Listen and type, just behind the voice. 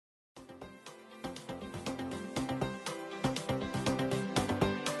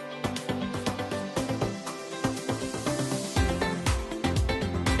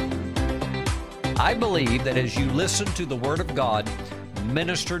I believe that as you listen to the Word of God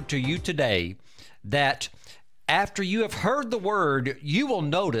ministered to you today, that after you have heard the Word, you will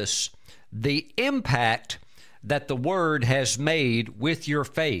notice the impact that the Word has made with your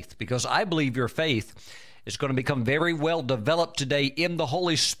faith, because I believe your faith is going to become very well developed today in the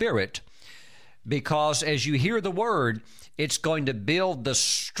Holy Spirit, because as you hear the Word, it's going to build the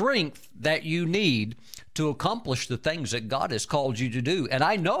strength that you need to accomplish the things that God has called you to do. And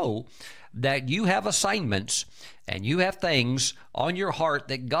I know that you have assignments and you have things on your heart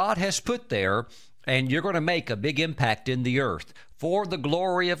that God has put there, and you're going to make a big impact in the earth for the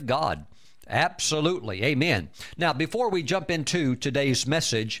glory of God. Absolutely. Amen. Now, before we jump into today's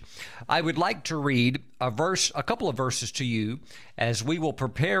message, I would like to read a couple of verses to you as we will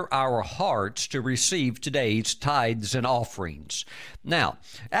prepare our hearts to receive today's tithes and offerings. Now,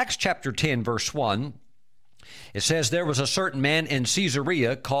 Acts chapter 10, verse 1, it says, "There was a certain man in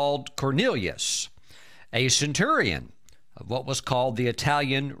Caesarea called Cornelius, a centurion of what was called the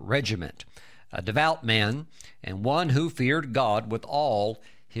Italian regiment, a devout man, and one who feared God with all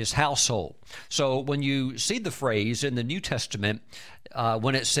his household." So when you see the phrase in the New Testament,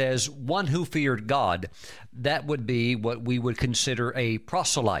 when it says one who feared God, that would be what we would consider a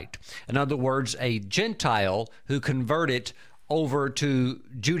proselyte. In other words, a Gentile who converted over to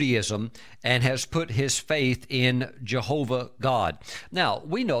Judaism and has put his faith in Jehovah God. Now,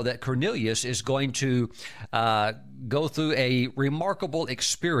 we know that Cornelius is going to go through a remarkable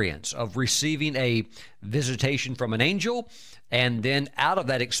experience of receiving a visitation from an angel, and then out of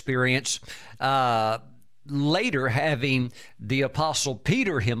that experience, later having the Apostle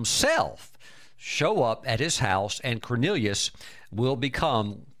Peter himself show up at his house, and Cornelius will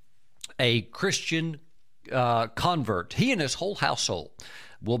become a Christian convert. He and his whole household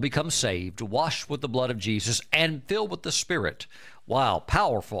will become saved, washed with the blood of Jesus, and filled with the Spirit. Wow,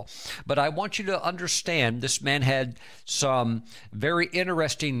 powerful. But I want you to understand this man had some very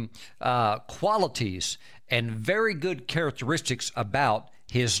interesting qualities and very good characteristics about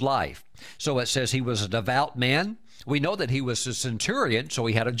his life. So it says he was a devout man. We know that he was a centurion, so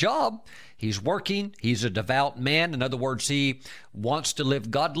he had a job. He's working. He's a devout man. In other words, he wants to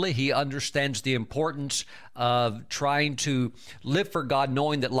live godly. He understands the importance of trying to live for God,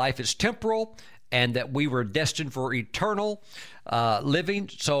 knowing that life is temporal and that we were destined for eternal living.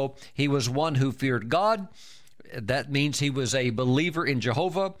 So he was one who feared God. That means he was a believer in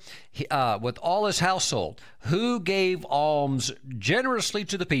Jehovah with all his household, who gave alms generously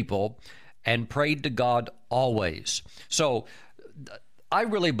to the people and prayed to God always. So I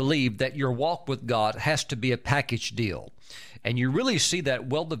really believe that your walk with God has to be a package deal. And you really see that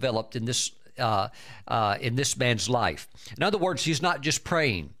well developed in this man's life. In other words, he's not just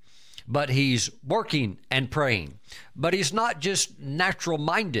praying, but he's working and praying. But he's not just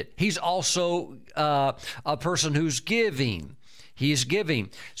natural-minded. He's also a person who's giving. He's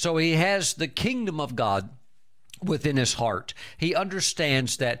giving. So he has the kingdom of God within his heart. He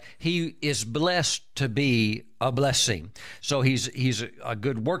understands that he is blessed to be a blessing. So he's a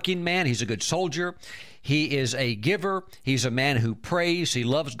good working man. He's a good soldier. He is a giver. He's a man who prays. He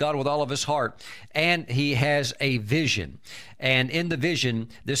loves God with all of his heart. And he has a vision. And in the vision,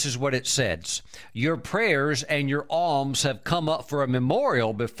 this is what it says: "Your prayers and your alms have come up for a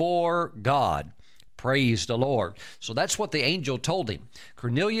memorial before God." Praise the Lord. So that's what the angel told him.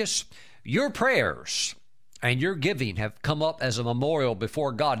 Cornelius, your prayers and your giving have come up as a memorial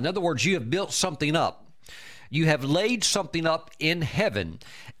before God. In other words, you have built something up. You have laid something up in heaven,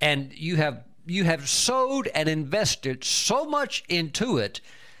 and you have sowed and invested so much into it,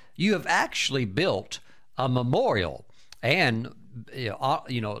 you have actually built a memorial. And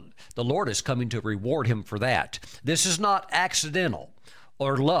the Lord is coming to reward him for that. This is not accidental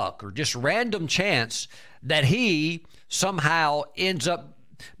or luck or just random chance that he somehow ends up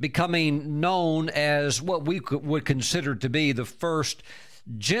becoming known as what we would consider to be the first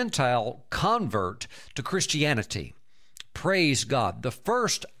Gentile convert to Christianity. Praise God. The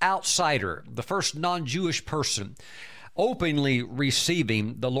first outsider, the first non-Jewish person openly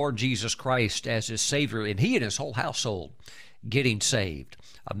receiving the Lord Jesus Christ as his Savior, and he and his whole household getting saved.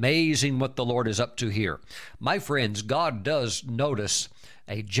 Amazing what the Lord is up to here. My friends, God does notice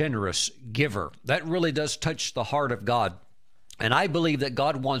a generous giver. That really does touch the heart of God. And I believe that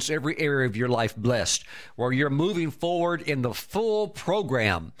God wants every area of your life blessed, where you're moving forward in the full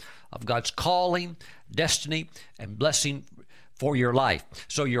program of God's calling, destiny, and blessing for your life.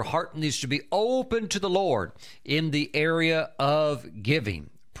 So your heart needs to be open to the Lord in the area of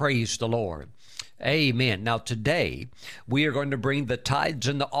giving. Praise the Lord. Amen. Now today, we are going to bring the tithes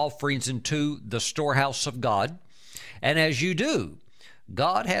and the offerings into the storehouse of God. And as you do,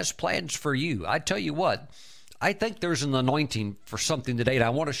 God has plans for you. I tell you what, I think there's an anointing for something today, and I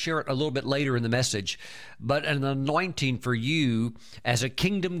want to share it a little bit later in the message, but an anointing for you as a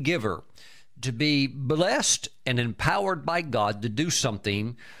kingdom giver to be blessed and empowered by God to do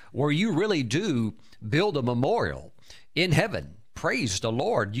something where you really do build a memorial in heaven. Praise the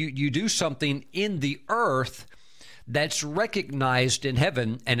Lord. You do something in the earth that's recognized in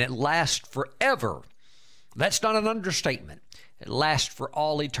heaven, and it lasts forever. That's not an understatement. It lasts for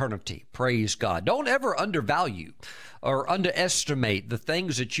all eternity. Praise God. Don't ever undervalue or underestimate the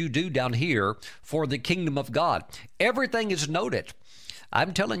things that you do down here for the kingdom of God. Everything is noted.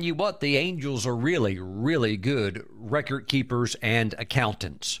 I'm telling you what, the angels are really, really good record keepers and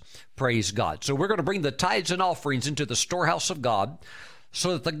accountants. Praise God. So we're going to bring the tithes and offerings into the storehouse of God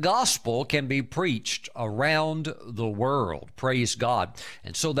so that the gospel can be preached around the world. Praise God.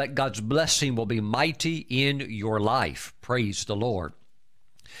 And so that God's blessing will be mighty in your life. Praise the Lord.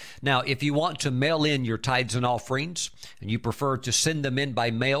 Now, if you want to mail in your tithes and offerings, and you prefer to send them in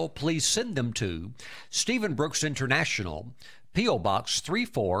by mail, please send them to Stephen Brooks International, P.O. Box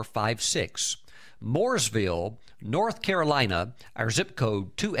 3456, Mooresville, North Carolina, our zip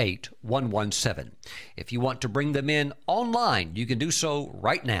code 28117. If you want to bring them in online, you can do so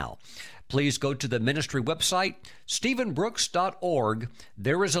right now. Please go to the ministry website, stephenbrooks.org.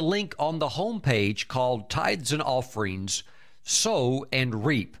 There is a link on the homepage called Tithes and Offerings, Sow and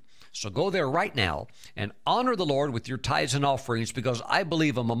Reap. So go there right now and honor the Lord with your tithes and offerings, because I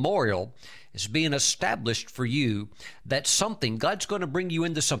believe a memorial is being established for you. That's something. God's going to bring you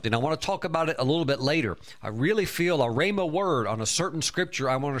into something. I want to talk about it a little bit later. I really feel a rhema word on a certain scripture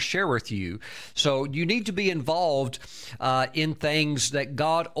I want to share with you. So you need to be involved in things that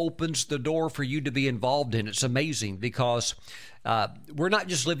God opens the door for you to be involved in. It's amazing, because we're not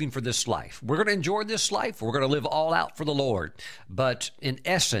just living for this life. We're going to enjoy this life. We're going to live all out for the Lord. But in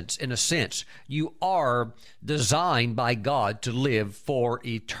essence, in a sense, you are designed by God to live for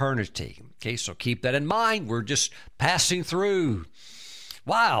eternity. Okay, so keep that in mind. We're just passing through.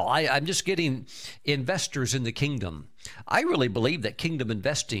 Wow, I'm just getting investors in the kingdom. I really believe that kingdom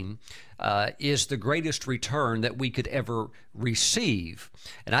investing is the greatest return that we could ever receive.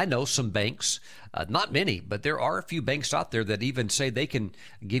 And I know some banks, not many, but there are a few banks out there that even say they can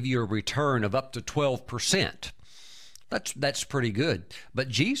give you a return of up to 12%. That's pretty good. But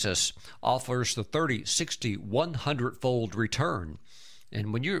Jesus offers the 30, 60, 100-fold return.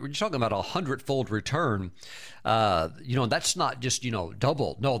 And when you're talking about a 100-fold return, that's not just,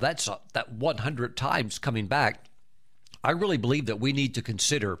 double. No, that's that 100 times coming back. I really believe that we need to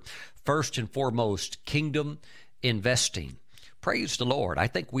consider, first and foremost, kingdom investing. Praise the Lord. I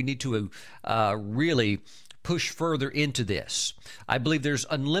think we need to really push further into this. I believe there's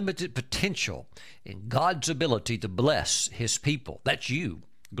unlimited potential in God's ability to bless his people. That's you.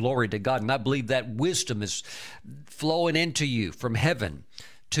 Glory to God. And I believe that wisdom is flowing into you from heaven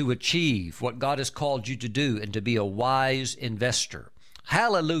to achieve what God has called you to do and to be a wise investor.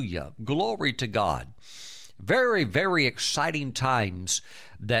 Hallelujah. Glory to God. Very, very exciting times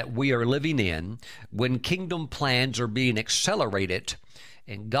that we are living in, when kingdom plans are being accelerated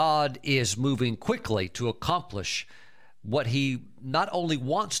and God is moving quickly to accomplish what he not only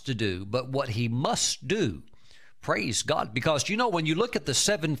wants to do, but what he must do. Praise God. Because, when you look at the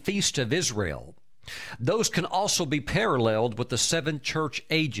 7 feasts of Israel, those can also be paralleled with the 7 church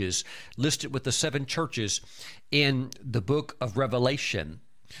ages listed with the 7 churches in the book of Revelation.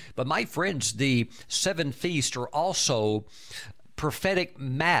 But my friends, the 7 feasts are also prophetic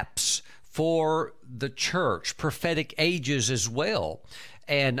maps for the church, prophetic ages as well.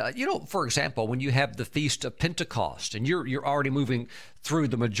 And, for example, when you have the Feast of Pentecost, and you're already moving through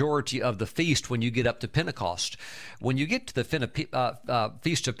the majority of the feast when you get up to Pentecost. When you get to the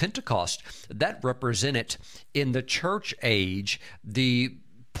Feast of Pentecost, that represented in the church age the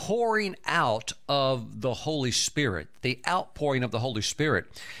pouring out of the Holy Spirit, the outpouring of the Holy Spirit.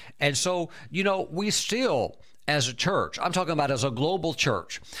 And so, we still, as a church, I'm talking about as a global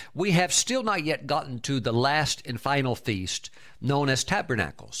church, we have still not yet gotten to the last and final feast known as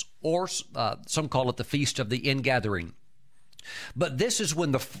Tabernacles, or some call it the Feast of the Ingathering. But this is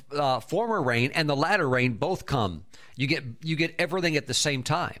when the former rain and the latter rain both come. You get everything at the same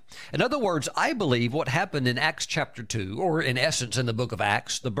time. In other words, I believe what happened in Acts chapter 2, or in essence in the book of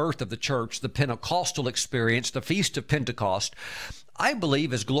Acts, the birth of the church, the Pentecostal experience, the Feast of Pentecost, I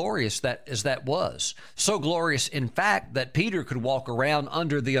believe as glorious as that was. So glorious, in fact, that Peter could walk around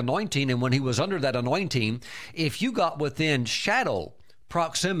under the anointing, and when he was under that anointing, if you got within shadow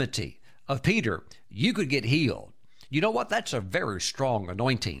proximity of Peter, you could get healed. You know what? That's a very strong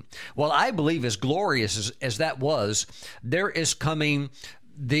anointing. Well, I believe as glorious as that was, there is coming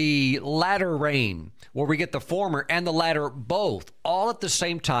the latter rain, where we get the former and the latter both, all at the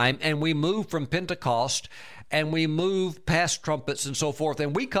same time, and we move from Pentecost, and we move past trumpets and so forth,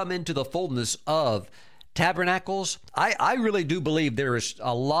 and we come into the fullness of tabernacles. I really do believe there is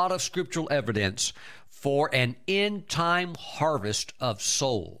a lot of scriptural evidence for an end-time harvest of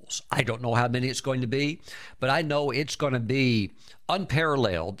souls. I don't know how many it's going to be, but I know it's going to be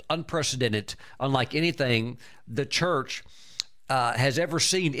unparalleled, unprecedented, unlike anything the church has ever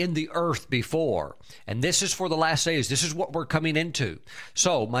seen in the earth before. And this is for the last days. This is what we're coming into.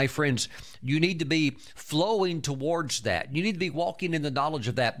 So, my friends, you need to be flowing towards that. You need to be walking in the knowledge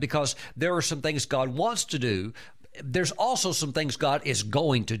of that, because there are some things God wants to do. There's also some things God is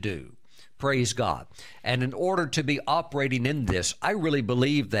going to do. Praise God. And in order to be operating in this, I really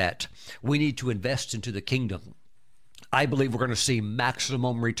believe that we need to invest into the kingdom. I believe we're going to see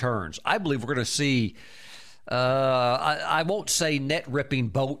maximum returns. I believe we're going to see I won't say net-ripping,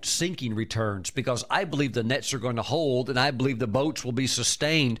 boat-sinking returns, because I believe the nets are going to hold, and I believe the boats will be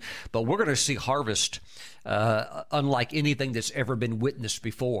sustained, but we're going to see harvest unlike anything that's ever been witnessed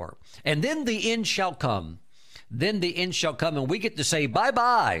before. And then the end shall come. Then the end shall come, and we get to say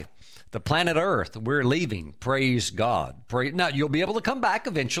bye-bye. The planet Earth, we're leaving. Praise God. Now, you'll be able to come back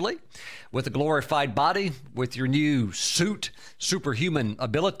eventually with a glorified body, with your new suit, superhuman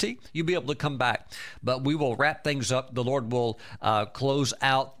ability. You'll be able to come back. But we will wrap things up. The Lord will close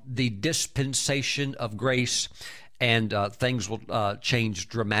out the dispensation of grace, and things will change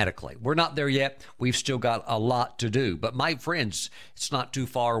dramatically. We're not there yet. We've still got a lot to do. But my friends, it's not too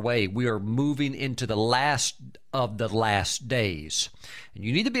far away. We are moving into the last of the last days. And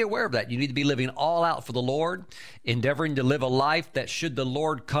you need to be aware of that. You need to be living all out for the Lord, endeavoring to live a life that should the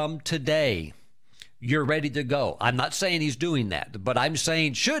Lord come today, you're ready to go. I'm not saying he's doing that, but I'm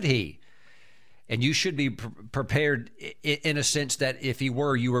saying should he? And you should be prepared in a sense that if he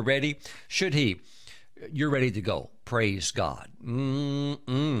were, you were ready. Should he? You're ready to go. Praise God.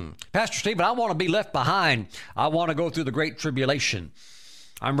 Pastor Stephen, I want to be left behind. I want to go through the great tribulation.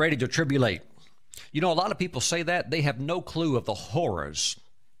 I'm ready to tribulate. You know, a lot of people say that. They have no clue of the horrors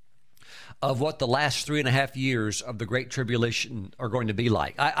of what the last 3.5 years of the Great Tribulation are going to be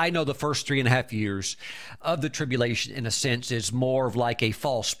like. I know the first 3.5 years of the tribulation, in a sense, is more of like a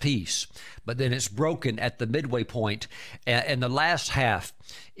false peace, but then it's broken at the midway point, and the last half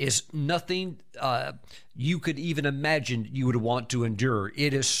is nothing you could even imagine you would want to endure.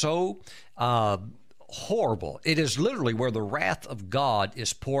 It is so horrible. It is literally where the wrath of God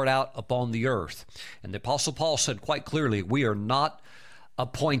is poured out upon the earth. And the Apostle Paul said quite clearly, we are not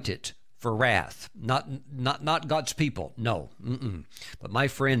appointed for wrath, not God's people. No. But my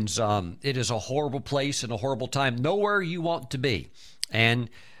friends, it is a horrible place and a horrible time. Nowhere you want to be, and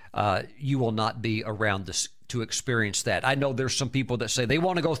you will not be around this to experience that. I know there's some people that say they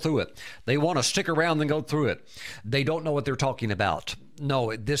want to go through it. They want to stick around and go through it. They don't know what they're talking about.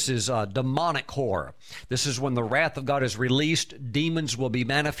 No, this is demonic horror. This is when the wrath of God is released. Demons will be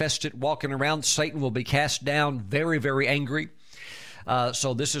manifested, walking around. Satan will be cast down, very, very angry.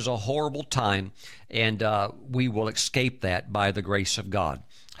 So this is a horrible time, and we will escape that by the grace of God.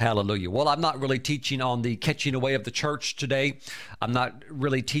 Hallelujah. Well, I'm not really teaching on the catching away of the church today. I'm not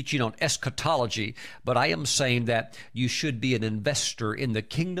really teaching on eschatology, but I am saying that you should be an investor in the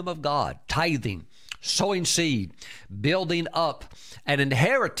kingdom of God, tithing, sowing seed, building up an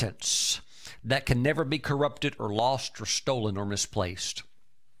inheritance that can never be corrupted or lost or stolen or misplaced.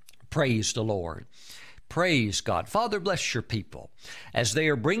 Praise the Lord. Praise God. Father, bless your people as they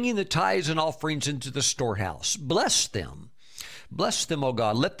are bringing the tithes and offerings into the storehouse. Bless them. Bless them, oh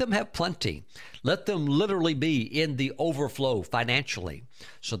God. Let them have plenty. Let them literally be in the overflow financially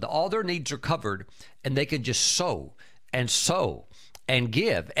so that all their needs are covered and they can just sow and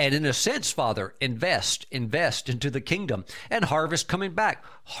give. And in a sense, Father, invest into the kingdom, and harvest coming back.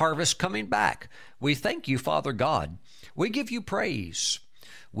 Harvest coming back. We thank you, Father God. We give you praise.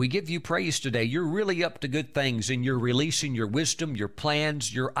 We give you praise today. You're really up to good things, and you're releasing your wisdom, your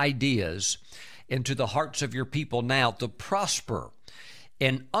plans, your ideas into the hearts of your people now to prosper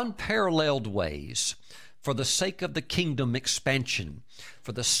in unparalleled ways for the sake of the kingdom expansion,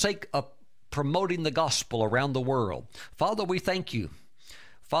 for the sake of promoting the gospel around the world. Father, we thank you.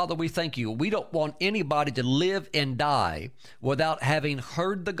 Father, we thank you. We don't want anybody to live and die without having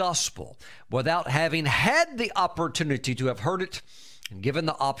heard the gospel, without having had the opportunity to have heard it and given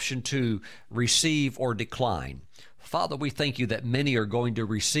the option to receive or decline. Father, we thank you that many are going to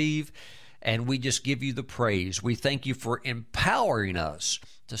receive, and we just give you the praise. We thank you for empowering us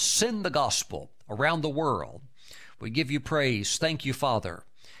to send the gospel around the world. We give you praise. Thank you, Father,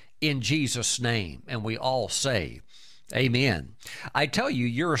 in Jesus' name. And we all say, amen. I tell you,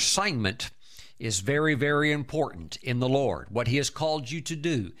 your assignment is very, very important in the Lord. What He has called you to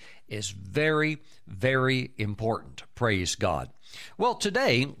do is very, very important. Praise God. Well,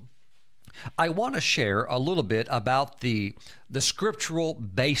 today, I want to share a little bit about the scriptural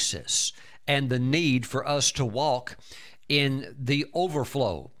basis and the need for us to walk in the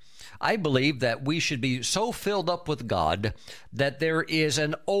overflow. I believe that we should be so filled up with God that there is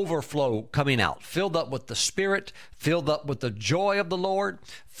an overflow coming out, filled up with the Spirit, filled up with the joy of the Lord,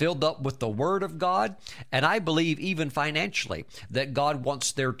 filled up with the Word of God. And I believe even financially that God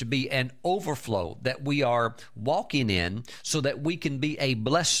wants there to be an overflow that we are walking in so that we can be a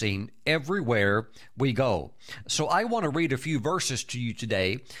blessing everywhere we go. So I want to read a few verses to you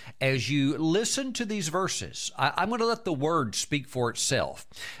today. As you listen to these verses, I'm going to let the Word speak for itself.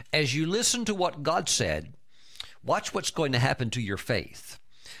 As you listen to what God said, watch what's going to happen to your faith.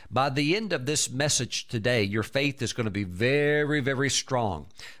 By the end of this message today, your faith is going to be very, very strong.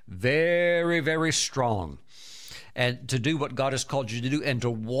 Very, very strong. And to do what God has called you to do and to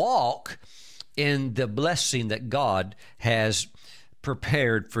walk in the blessing that God has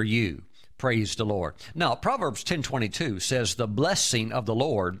prepared for you. Praise the Lord. Now, Proverbs 10:22 says, the blessing of the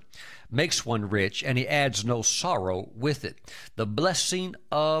Lord makes one rich, and He adds no sorrow with it. The blessing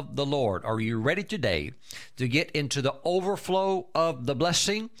of the Lord. Are you ready today to get into the overflow of the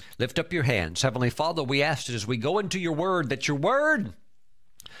blessing? Lift up your hands. Heavenly Father, we ask that as we go into your word, that your word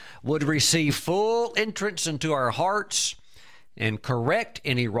would receive full entrance into our hearts and correct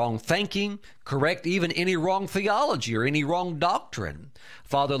any wrong thinking, correct even any wrong theology or any wrong doctrine.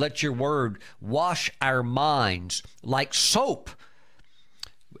 Father, let your word wash our minds like soap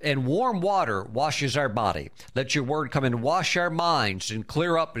and warm water washes our body. Let your word come and wash our minds and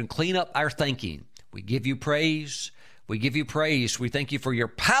clear up and clean up our thinking. We give you praise. We give you praise. We thank you for your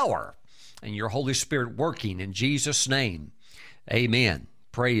power and your Holy Spirit working in Jesus' name. Amen.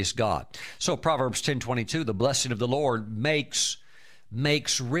 Praise God. So Proverbs 10:22, the blessing of the Lord makes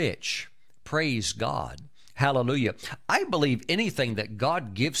rich. Praise God. Hallelujah. I believe anything that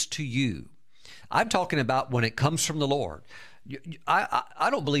God gives to you, I'm talking about when it comes from the Lord, I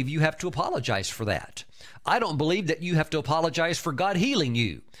don't believe you have to apologize for that. I don't believe that you have to apologize for God healing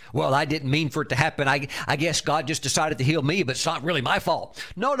you. Well, I didn't mean for it to happen. I guess God just decided to heal me, but it's not really my fault.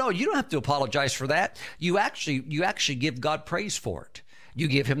 No, you don't have to apologize for that. You actually give God praise for it. You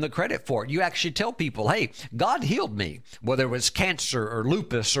give Him the credit for it. You actually tell people, hey, God healed me, whether it was cancer or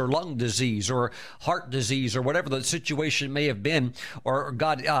lupus or lung disease or heart disease or whatever the situation may have been, or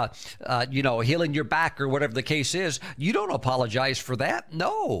God, healing your back or whatever the case is. You don't apologize for that.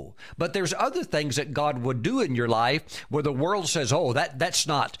 No. But there's other things that God would do in your life where the world says, oh, that's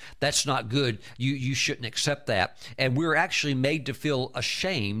not good. You shouldn't accept that. And we're actually made to feel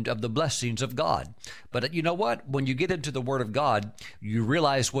ashamed of the blessings of God. But you know what? When you get into the Word of God, you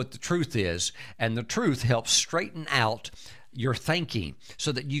realize what the truth is, and the truth helps straighten out your thinking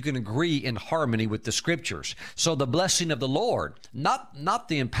so that you can agree in harmony with the Scriptures. So the blessing of the Lord, not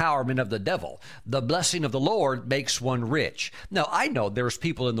the empowerment of the devil, the blessing of the Lord makes one rich. Now, I know there's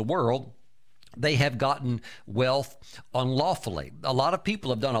people in the world, they have gotten wealth unlawfully. A lot of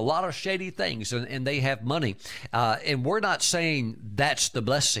people have done a lot of shady things, and they have money. And we're not saying that's the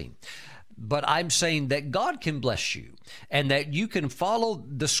blessing. But I'm saying that God can bless you and that you can follow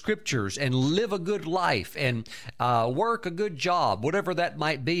the Scriptures and live a good life and work a good job, whatever that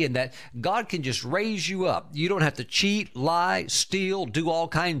might be, and that God can just raise you up. You don't have to cheat, lie, steal, do all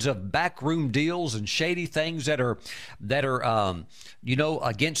kinds of backroom deals and shady things that are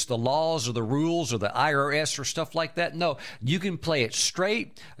against the laws or the rules or the IRS or stuff like that. No, you can play it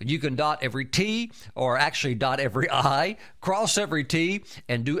straight. You can dot every T, or actually dot every I, cross every T,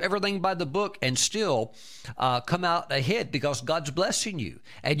 and do everything by the book and still come out ahead because God's blessing you.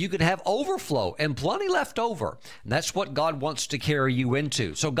 And you can have overflow and plenty left over. And that's what God wants to carry you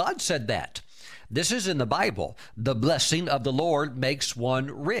into. So God said that. This is in the Bible. The blessing of the Lord makes one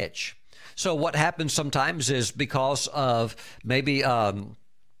rich. So what happens sometimes is because of maybe the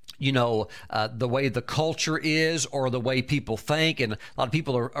way the culture is or the way people think, and a lot of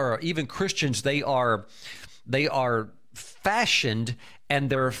people are even Christians, they are fashioned, and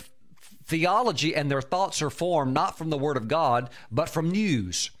their theology and their thoughts are formed not from the Word of God, but from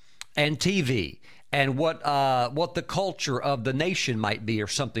news and TV and what the culture of the nation might be or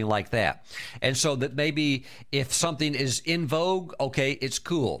something like that. And so that maybe if something is in vogue, okay, it's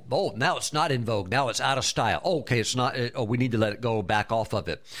cool. Oh, now it's not in vogue. Now it's out of style. Oh, okay, it's not. Oh, we need to let it go, back off of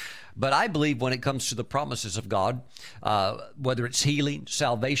it. But I believe when it comes to the promises of God, whether it's healing,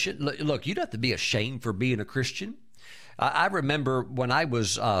 salvation, look, you don't have to be ashamed for being a Christian. I remember when I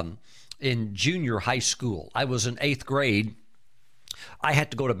was in junior high school, I was in 8th grade. I had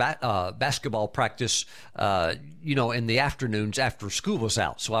to go to basketball practice, in the afternoons after school was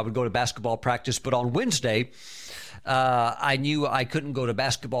out. So I would go to basketball practice. But on Wednesday, I knew I couldn't go to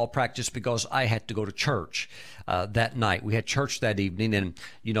basketball practice because I had to go to church that night. We had church that evening, and,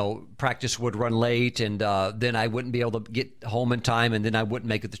 practice would run late, and then I wouldn't be able to get home in time, and then I wouldn't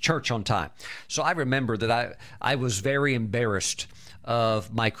make it to church on time. So I remember that I was very embarrassed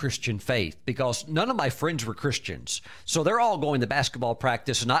of my Christian faith because none of my friends were Christians. So they're all going to basketball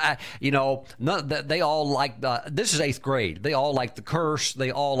practice, and they all like this is 8th grade. They all like to curse. They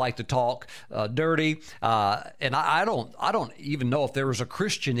all like to talk dirty. And I don't even know if there was a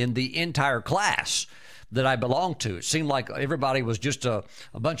Christian in the entire class that I belonged to. It seemed like everybody was just a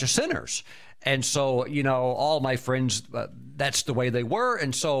bunch of sinners. And so, all my friends, that's the way they were.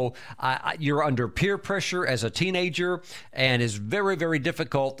 And so you're under peer pressure as a teenager, and it's very, very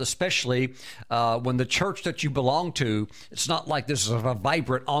difficult, especially when the church that you belong to, it's not like this is a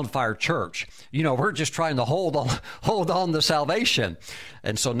vibrant, on-fire church. We're just trying to hold on to salvation.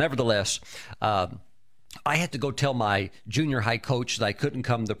 And so nevertheless, I had to go tell my junior high coach that I couldn't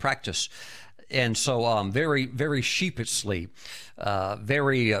come to practice. And so very, very sheepishly,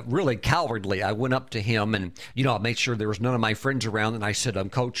 really cowardly, I went up to him and, I made sure there was none of my friends around. And I said,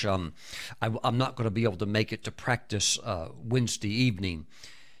 Coach, I'm not going to be able to make it to practice Wednesday evening.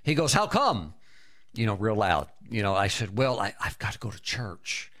 He goes, how come? Real loud. I said, well, I've got to go to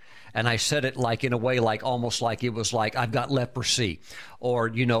church. And I said it like in a way, like almost like it was like I've got leprosy,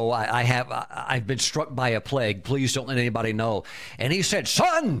 or I've been struck by a plague. Please don't let anybody know. And he said,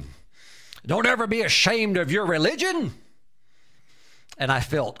 son, don't ever be ashamed of your religion. And I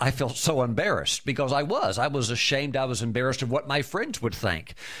felt so embarrassed because I was ashamed. I was embarrassed of what my friends would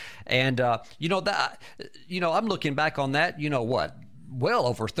think. And, I'm looking back on that, well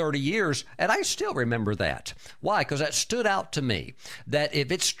over 30 years, and I still remember that. Why? Because that stood out to me, that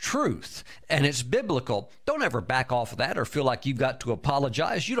if it's truth and it's biblical, don't ever back off of that or feel like you've got to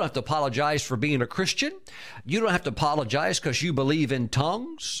apologize. You don't have to apologize for being a Christian. You don't have to apologize because you believe in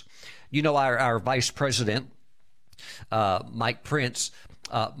tongues. Our vice president, Mike Pence,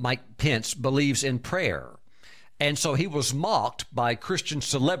 believes in prayer. And so he was mocked by Christian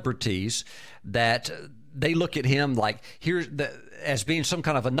celebrities that they look at him like as being some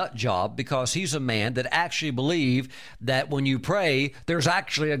kind of a nut job because he's a man that actually believed that when you pray, there's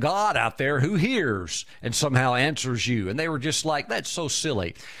actually a God out there who hears and somehow answers you. And they were just like, that's so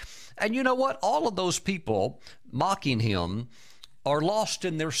silly. And you know what? All of those people mocking him are lost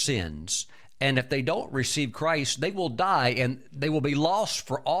in their sins, and if they don't receive Christ, they will die and they will be lost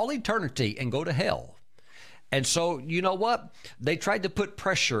for all eternity and go to hell. And so, you know what? They tried to put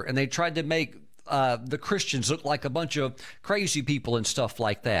pressure, and they tried to make the Christians look like a bunch of crazy people and stuff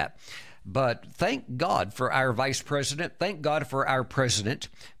like that. But thank God for our vice president. Thank God for our president.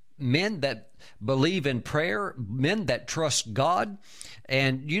 Men that believe in prayer, men that trust God.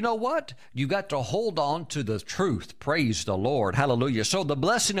 And you know what? You got to hold on to the truth. Praise the Lord. Hallelujah. So the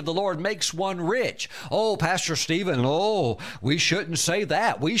blessing of the Lord makes one rich. Oh, Pastor Stephen, we shouldn't say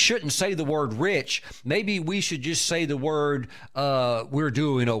that. We shouldn't say the word rich. Maybe we should just say the word we're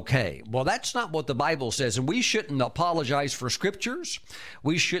doing okay. Well, that's not what the Bible says. And we shouldn't apologize for scriptures.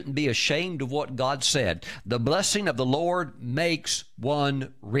 We shouldn't be ashamed of what God said. The blessing of the Lord makes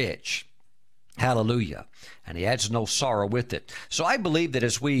one rich. Hallelujah. And he adds no sorrow with it. So I believe that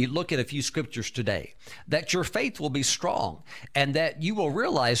as we look at a few scriptures today, that your faith will be strong and that you will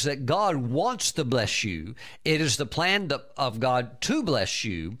realize that God wants to bless you. It is the plan of God to bless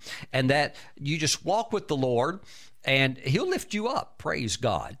you, and that you just walk with the Lord and he'll lift you up. Praise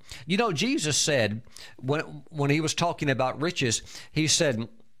God. Jesus said when he was talking about riches, he said,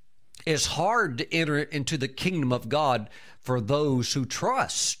 it's hard to enter into the kingdom of God for those who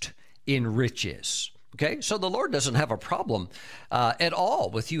trust in riches. Okay, so the Lord doesn't have a problem at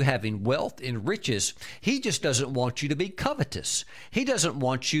all with you having wealth and riches. He just doesn't want you to be covetous. He doesn't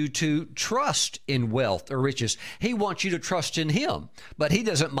want you to trust in wealth or riches. He wants you to trust in him, but he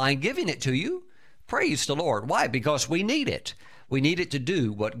doesn't mind giving it to you. Praise the Lord. Why? Because we need it. We need it to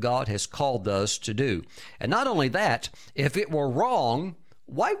do what God has called us to do. And not only that, if it were wrong,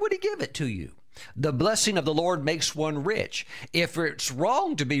 why would he give it to you? The blessing of the Lord makes one rich. If it's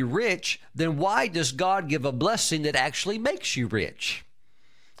wrong to be rich, then why does God give a blessing that actually makes you rich?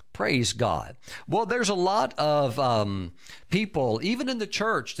 Praise God. Well, there's a lot of people, even in the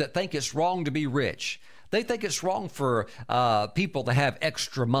church, that think it's wrong to be rich. They think it's wrong for people to have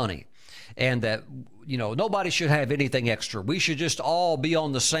extra money, and that nobody should have anything extra. We should just all be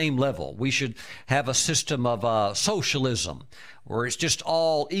on the same level. We should have a system of socialism where it's just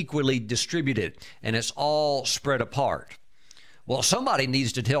all equally distributed and it's all spread apart. Well, somebody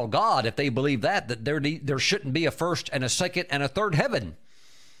needs to tell God, if they believe that there shouldn't be a first and a second and a third heaven.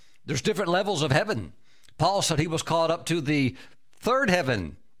 There's different levels of heaven. Paul said he was called up to the third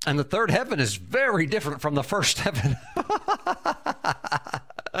heaven, and the third heaven is very different from the first heaven.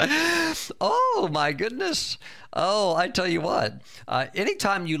 Oh, my goodness. Oh, I tell you what,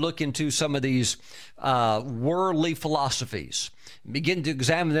 anytime you look into some of these worldly philosophies, begin to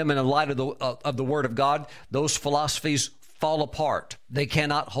examine them in the light of the Word of God, those philosophies fall apart. They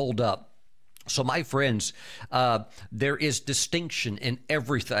cannot hold up. So, my friends, there is distinction in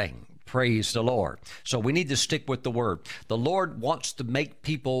everything. Praise the Lord. So we need to stick with the Word. The Lord wants to make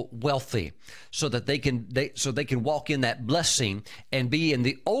people wealthy so that they can walk in that blessing and be in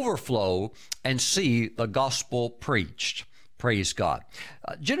the overflow and see the gospel preached. Praise God.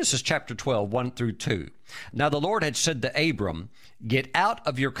 Genesis chapter 12, 1 through 2. Now the Lord had said to Abram, "Get out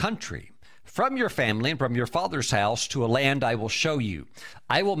of your country, from your family and from your father's house to a land I will show you.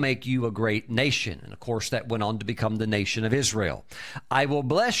 I will make you a great nation." And of course, that went on to become the nation of Israel. "I will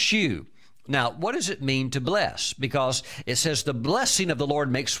bless you." Now, what does it mean to bless? Because it says the blessing of the Lord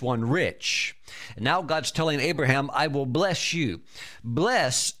makes one rich. And now God's telling Abraham, "I will bless you."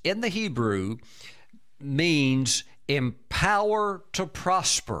 Bless in the Hebrew means empower to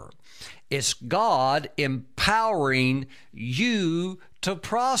prosper. It's God empowering you to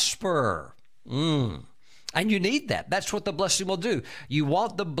prosper. And you need that. That's what the blessing will do. You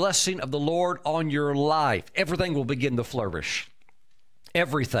want the blessing of the Lord on your life. Everything will begin to flourish.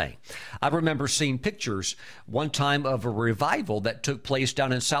 Everything. I remember seeing pictures one time of a revival that took place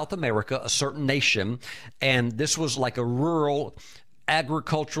down in South America, a certain nation, and this was like a rural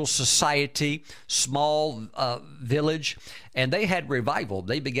agricultural society, small village, and they had revival.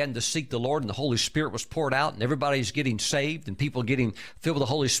 They began to seek the Lord, and the Holy Spirit was poured out, and everybody's getting saved, and people getting filled with the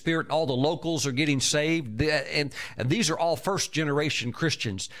Holy Spirit, and all the locals are getting saved. And these are all first-generation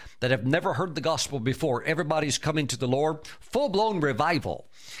Christians that have never heard the gospel before. Everybody's coming to the Lord, full-blown revival.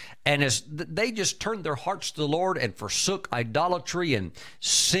 And as they just turned their hearts to the Lord and forsook idolatry and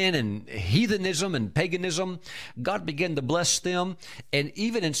sin and heathenism and paganism, God began to bless them, and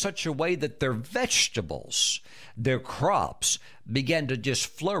even in such a way that their vegetables, their crops, began to just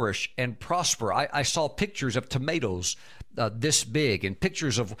flourish and prosper. I saw pictures of tomatoes this big, and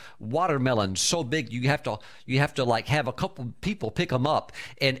pictures of watermelons so big you have to like have a couple people pick them up,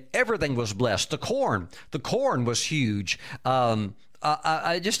 and everything was blessed. The corn was huge.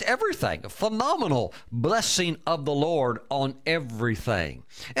 Just everything. A phenomenal blessing of the Lord on everything.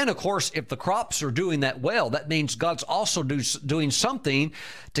 And of course, if the crops are doing that well, that means God's also doing something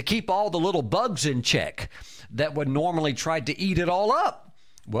to keep all the little bugs in check that would normally try to eat it all up.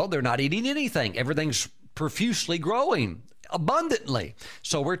 Well, they're not eating anything. Everything's profusely growing abundantly.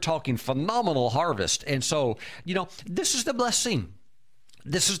 So we're talking phenomenal harvest. And so, this is the blessing.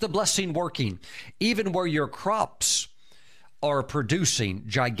 This is the blessing working. Even where your crops are producing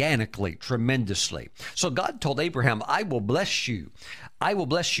gigantically, tremendously. So God told Abraham, "I will bless you. I will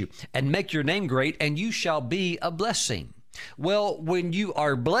bless you and make your name great, and you shall be a blessing." Well, when you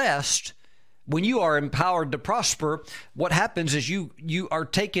are blessed, when you are empowered to prosper, what happens is you are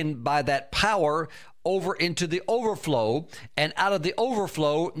taken by that power over into the overflow, and out of the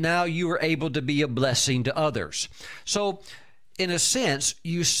overflow, now you are able to be a blessing to others. So in a sense,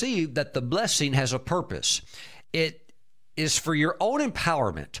 you see that the blessing has a purpose. It is for your own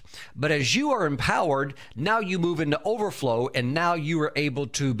empowerment. But as you are empowered, now you move into overflow, and now you are able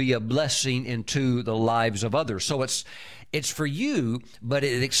to be a blessing into the lives of others. So it's for you, but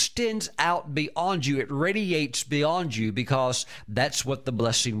it extends out beyond you. It radiates beyond you, because that's what the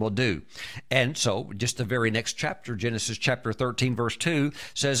blessing will do. And so just the very next chapter, Genesis chapter 13, verse 2,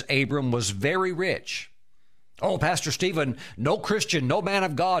 says Abram was very rich. Oh, Pastor Stephen, no Christian, no man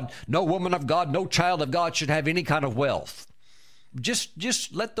of God, no woman of God, no child of God should have any kind of wealth.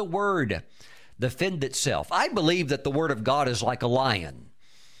 Just let the word defend itself. I believe that the word of God is like a lion.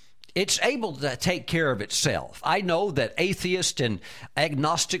 It's able to take care of itself. I know that atheists and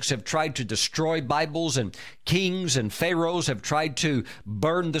agnostics have tried to destroy Bibles, and kings and pharaohs have tried to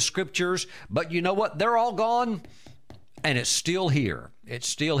burn the scriptures, but you know what? They're all gone. And it's still here. It's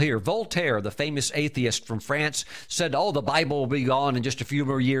still here. Voltaire, the famous atheist from France, said, "Oh, the Bible will be gone in just a few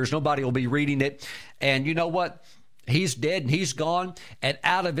more years. Nobody will be reading it." And you know what? He's dead and he's gone. And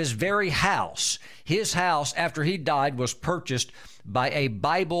out of his very house, his house after he died was purchased by a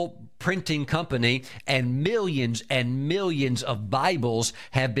Bible printing company, and millions of Bibles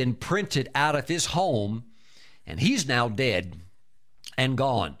have been printed out of his home. And he's now dead and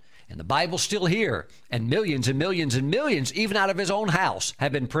gone. And the Bible's still here, and millions and millions and millions, even out of his own house,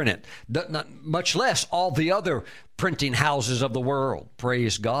 have been printed, much less all the other printing houses of the world.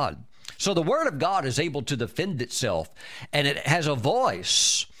 Praise God. So the Word of God is able to defend itself, and it has a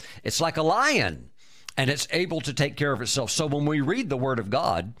voice. It's like a lion, and it's able to take care of itself. So when we read the Word of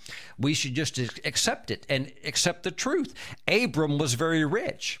God, we should just accept it and accept the truth. Abram was very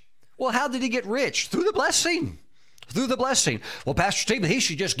rich. Well, how did he get rich? Through the blessing. Through the blessing. Well, Pastor Stephen, he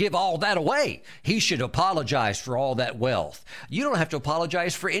should just give all that away. He should apologize for all that wealth. You don't have to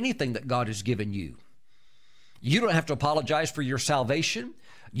apologize for anything that God has given you. You don't have to apologize for your salvation.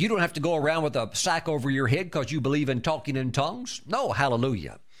 You don't have to go around with a sack over your head because you believe in talking in tongues. No,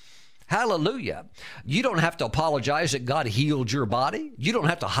 hallelujah. Hallelujah. You don't have to apologize that God healed your body. You don't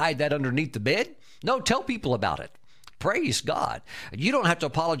have to hide that underneath the bed. No, tell people about it. Praise God. You don't have to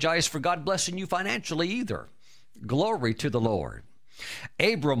apologize for God blessing you financially either. Glory to the Lord.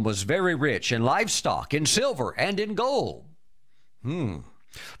 Abram was very rich in livestock, in silver, and in gold.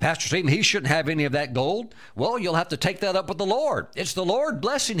 Pastor Stephen, he shouldn't have any of that gold. Well, you'll have to take that up with the Lord. It's the Lord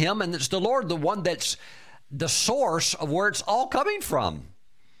blessing him, and it's the Lord the one that's the source of where it's all coming from.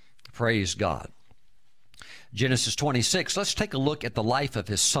 Praise God. Genesis 26, let's take a look at the life of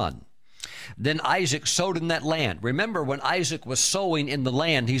his son. Then Isaac sowed in that land. Remember, when Isaac was sowing in the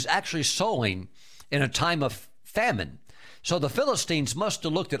land, he's actually sowing in a time of famine. So the Philistines must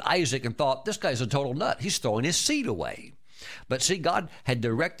have looked at Isaac and thought, this guy's a total nut. He's throwing his seed away. But see, God had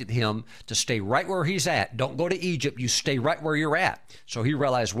directed him to stay right where he's at. Don't go to Egypt. You stay right where you're at. So he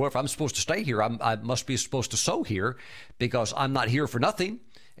realized, well, if I'm supposed to stay here, I must be supposed to sow here because I'm not here for nothing.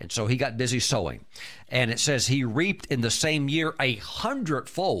 And so he got busy sowing. And it says he reaped in the same year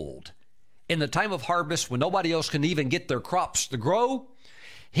 100-fold. In the time of harvest, when nobody else can even get their crops to grow,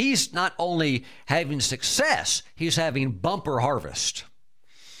 he's not only having success, he's having bumper harvest.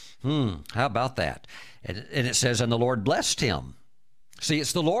 How about that? And it says, and the Lord blessed him. See,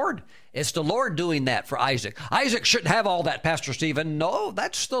 it's the Lord. It's the Lord doing that for Isaac. Isaac shouldn't have all that, Pastor Stephen. No,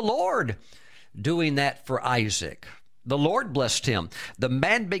 that's the Lord doing that for Isaac. The Lord blessed him. The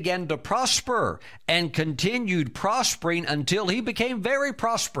man began to prosper and continued prospering until he became very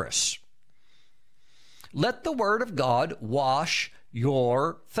prosperous. Let the Word of God wash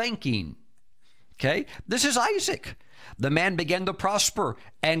your thinking. Okay? This is Isaac. The man began to prosper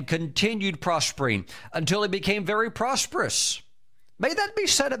and continued prospering until he became very prosperous. May that be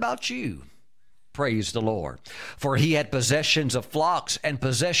said about you. Praise the Lord. For he had possessions of flocks and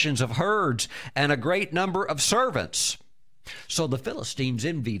possessions of herds and a great number of servants. So the Philistines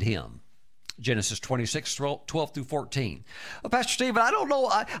envied him. Genesis 26, 12 through 14. Well, Pastor Stephen, I don't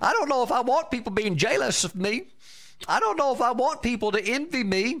know if I want people being jealous of me. I don't know if I want people to envy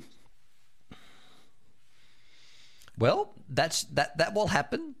me. Well, that will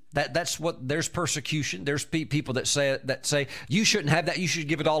happen. That's what there's persecution. There's people that say you shouldn't have that. You should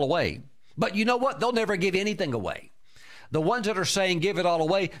give it all away. But you know what? They'll never give anything away. The ones that are saying give it all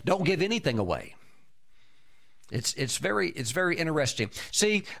away don't give anything away. It's very interesting.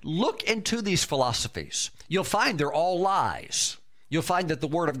 See, look into these philosophies. You'll find they're all lies. You'll find that the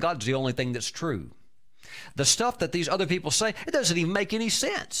Word of God's the only thing that's true. The stuff that these other people say, it doesn't even make any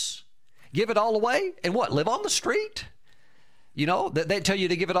sense. Give it all away and what? Live on the street? You know, they tell you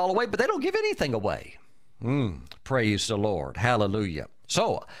to give it all away, but they don't give anything away. Praise the Lord. Hallelujah.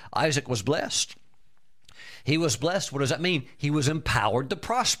 So Isaac was blessed. He was blessed. What does that mean? He was empowered to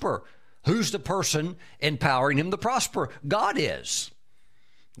prosper. Who's the person empowering him to prosper? God is.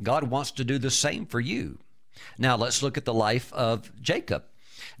 God wants to do the same for you. Now let's look at the life of Jacob.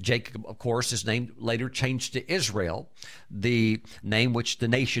 Jacob, of course, his name later changed to Israel, the name which the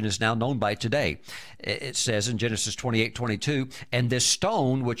nation is now known by today. It says in Genesis 28:22, and this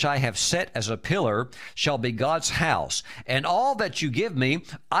stone which I have set as a pillar shall be God's house, and all that you give me,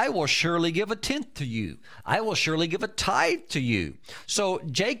 I will surely give a tenth to you. I will surely give a tithe to you. So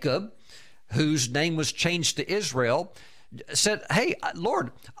Jacob, whose name was changed to Israel, said, hey,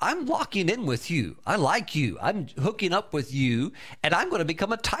 Lord, I'm locking in with you. I like you. I'm hooking up with you, and I'm going to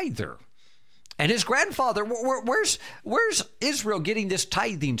become a tither. And his grandfather, where's Israel getting this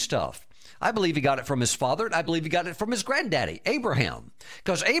tithing stuff? I believe he got it from his father, and I believe he got it from his granddaddy, Abraham,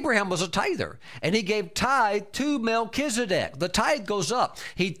 because Abraham was a tither, and he gave tithe to Melchizedek. The tithe goes up.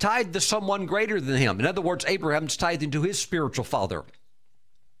 He tithed to someone greater than him. In other words, Abraham's tithing to his spiritual father.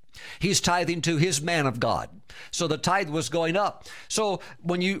 He's tithing to his man of God. So the tithe was going up. So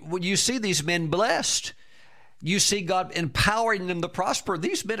when you see these men blessed, you see God empowering them to prosper.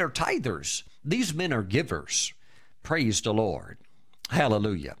 These men are tithers. These men are givers. Praise the Lord.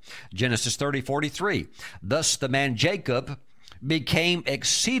 Hallelujah. Genesis 30:43. Thus the man Jacob became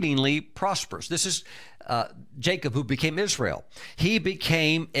exceedingly prosperous. This is Jacob who became Israel. He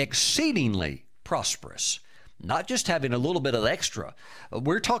became exceedingly prosperous. Not just having a little bit of extra.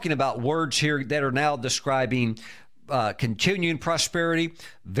 We're talking about words here that are now describing continuing prosperity,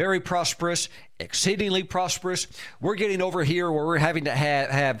 very prosperous, exceedingly prosperous. We're getting over here where we're having to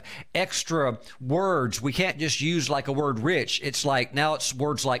have extra words. We can't just use like a word rich. It's like now it's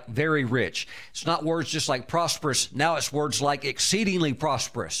words like very rich. It's not words just like prosperous. Now it's words like exceedingly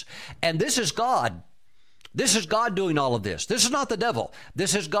prosperous. And this is God. This is God doing all of this. This is not the devil.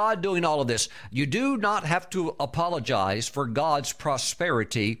 This is God doing all of this. You do not have to apologize for God's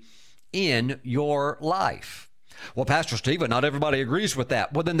prosperity in your life. Well, Pastor Stephen, not everybody agrees with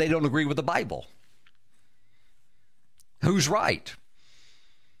that. Well, then they don't agree with the Bible. Who's right?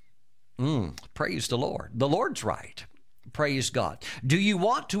 Praise the Lord. The Lord's right. Praise God. Do you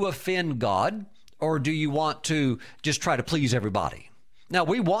want to offend God, or do you want to just try to please everybody? Now,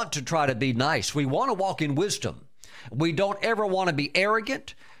 we want to try to be nice. We want to walk in wisdom. We don't ever want to be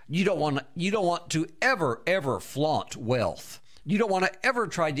arrogant. You don't want to ever flaunt wealth. You don't want to ever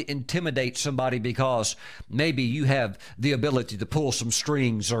try to intimidate somebody because maybe you have the ability to pull some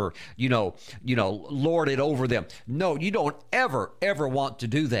strings or, lord it over them. No, you don't ever want to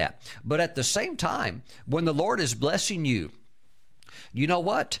do that. But at the same time, when the Lord is blessing you, you know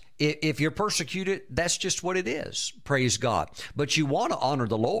what? If you're persecuted, that's just what it is. Praise God. But you want to honor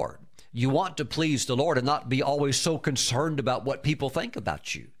the Lord. You want to please the Lord and not be always so concerned about what people think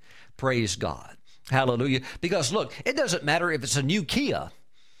about you. Praise God. Hallelujah. Because look, it doesn't matter if it's a new Kia,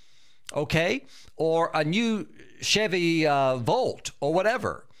 okay, or a new Chevy Volt or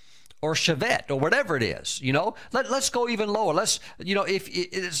whatever, or Chevette or whatever it is, let's go even lower. Let's, if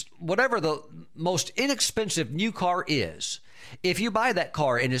it is whatever the most inexpensive new car is, if you buy that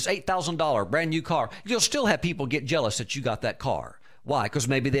car and it's $8,000 brand new car, you'll still have people get jealous that you got that car. Why? Because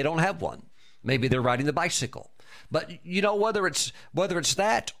maybe they don't have one. Maybe they're riding the bicycle. But whether it's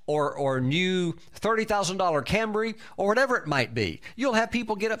that or new $30,000 Camry or whatever it might be, you'll have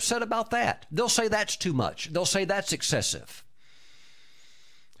people get upset about that. They'll say that's too much. They'll say that's excessive.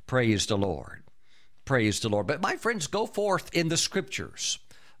 Praise the Lord. Praise the Lord. But my friends, go forth in the scriptures.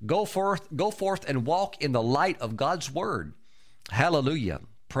 Go forth and walk in the light of God's word. Hallelujah.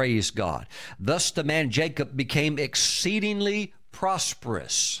 Praise God. Thus the man Jacob became exceedingly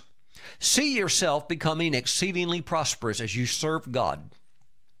prosperous. See yourself becoming exceedingly prosperous as you serve God.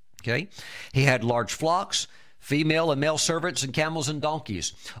 Okay? He had large flocks, female and male servants, and camels and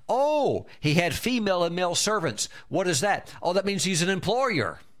donkeys. Oh, he had female and male servants. What is that? Oh, that means he's an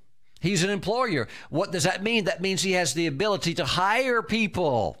employer. He's an employer. What does that mean? That means he has the ability to hire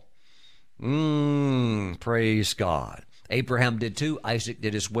people. Praise God. Abraham did too. Isaac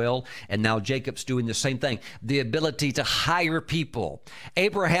did as well. And now Jacob's doing the same thing. The ability to hire people.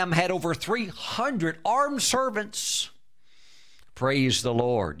 Abraham had over 300 armed servants. Praise the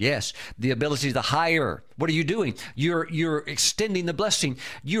Lord. Yes, the ability to hire. What are you doing? You're extending the blessing.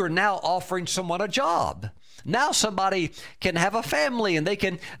 You're now offering someone a job. Now somebody can have a family and they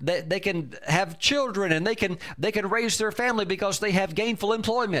can have children and they can raise their family because they have gainful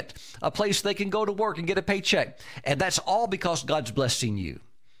employment, a place they can go to work and get a paycheck. And that's all because God's blessing you.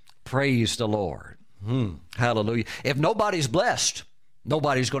 Praise the Lord. Hallelujah. If nobody's blessed,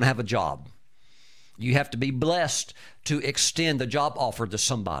 nobody's going to have a job. You have to be blessed to extend the job offer to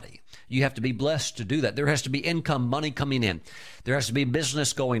somebody. You have to be blessed to do that. There has to be income, money coming in. There has to be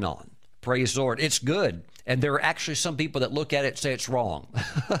business going on. Praise the Lord. It's good. And there are actually some people that look at it and say it's wrong.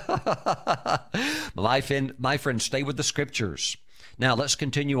 My friend, stay with the scriptures. Now, let's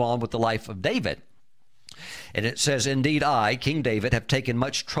continue on with the life of David. And it says, indeed, I, King David, have taken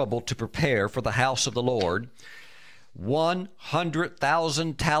much trouble to prepare for the house of the Lord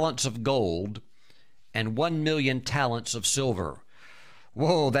 100,000 talents of gold and 1,000,000 talents of silver.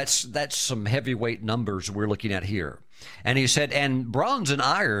 Whoa, that's some heavyweight numbers we're looking at here. And he said, and bronze and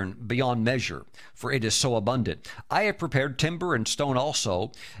iron beyond measure, for it is so abundant. I have prepared timber and stone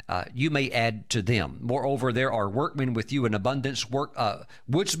also. You may add to them. Moreover, there are workmen with you in abundance,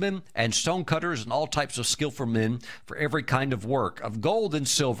 woodsmen and stone cutters and all types of skillful men for every kind of work. Of gold and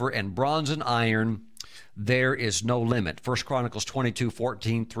silver and bronze and iron, there is no limit. 1 Chronicles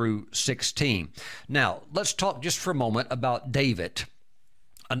 22:14 through 16. Now, let's talk just for a moment about David.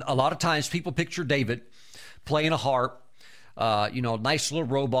 A lot of times people picture David playing a harp, nice little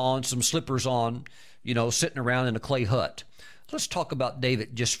robe on, some slippers on, sitting around in a clay hut. Let's talk about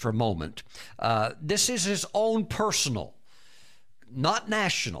David just for a moment. This is his own personal, not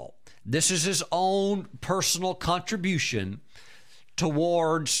national. This is his own personal contribution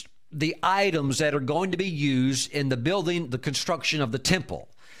towards the items that are going to be used in the construction of the temple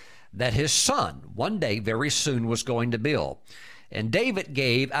that his son one day very soon was going to build. And David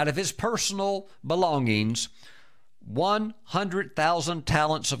gave out of his personal belongings 100,000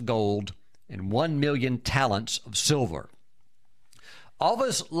 talents of gold and 1,000,000 talents of silver. All of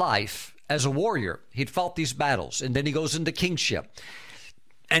his life as a warrior, he'd fought these battles, and then he goes into kingship.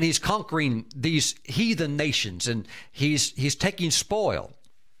 And he's conquering these heathen nations, and he's taking spoil.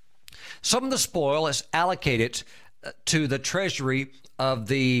 Some of the spoil is allocated to the treasury of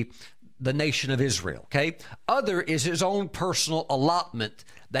the nation of Israel, okay? Other is his own personal allotment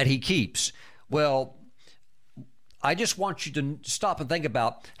that he keeps. Well, I just want you to stop and think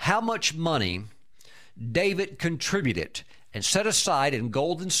about how much money David contributed and set aside in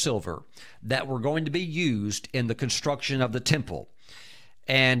gold and silver that were going to be used in the construction of the temple.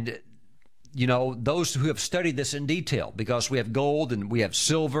 And, those who have studied this in detail, because we have gold and we have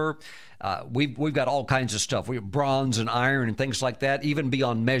silver, we've got all kinds of stuff. We have bronze and iron and things like that, even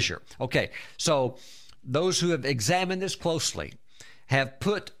beyond measure. Okay, so those who have examined this closely have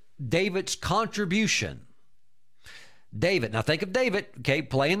put David's contribution. David, now think of David, okay,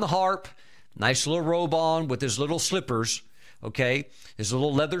 playing the harp, nice little robe on with his little slippers, okay, his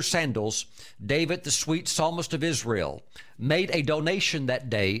little leather sandals. David, the sweet psalmist of Israel, made a donation that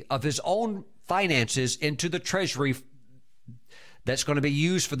day of his own finances into the treasury that's going to be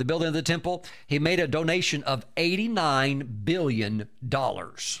used for the building of the temple. He made a donation of $89 billion.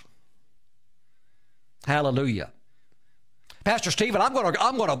 Hallelujah. Pastor Stephen,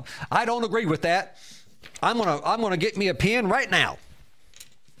 I don't agree with that. I'm going to get me a pen right now.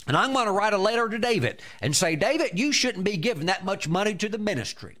 And I'm going to write a letter to David and say, David, you shouldn't be giving that much money to the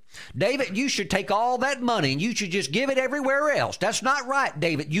ministry. David, you should take all that money and you should just give it everywhere else. That's not right,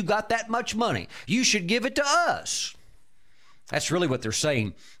 David. You got that much money. You should give it to us. That's really what they're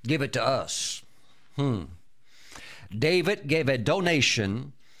saying. Give it to us. David gave a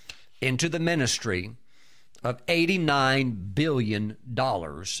donation into the ministry of $89 billion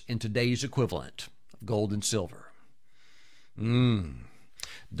in today's equivalent of gold and silver.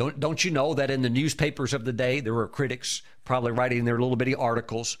 Don't you know that in the newspapers of the day, there were critics probably writing their little bitty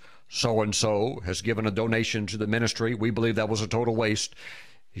articles, so-and-so has given a donation to the ministry. We believe that was a total waste.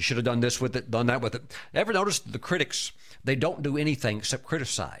 He should have done this with it, done that with it. Ever notice the critics, they don't do anything except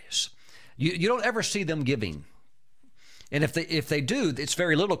criticize. You don't ever see them giving. And if they do, it's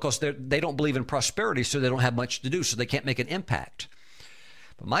very little because they don't believe in prosperity, so they don't have much to do, so they can't make an impact.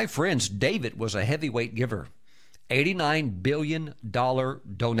 But my friends, David was a heavyweight giver. $89 billion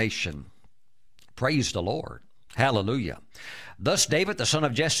donation. Praise the Lord. Hallelujah. Thus David, the son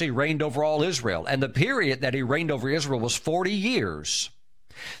of Jesse, reigned over all Israel. And the period that he reigned over Israel was 40 years.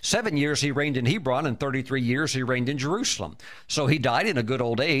 7 years he reigned in Hebron, and 33 years he reigned in Jerusalem. So he died in a good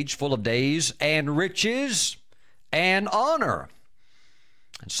old age, full of days and riches and honor.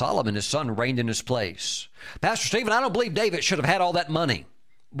 And Solomon, his son, reigned in his place. Pastor Stephen, I don't believe David should have had all that money.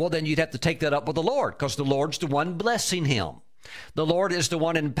 Well, then you'd have to take that up with the Lord, because the Lord's the one blessing him. The Lord is the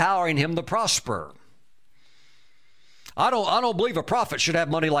one empowering him to prosper. I don't believe a prophet should have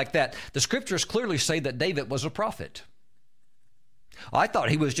money like that. The scriptures clearly say that David was a prophet. I thought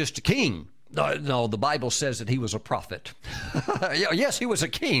he was just a king. No, the Bible says that he was a prophet. Yes, he was a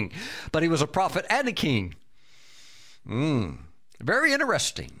king, but he was a prophet and a king. Very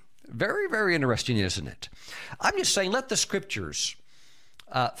interesting. Very, very interesting, isn't it? I'm just saying, let the scriptures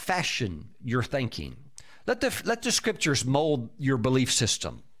fashion your thinking. Let the scriptures mold your belief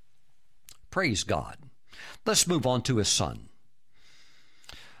system. Praise God. Let's move on to his son.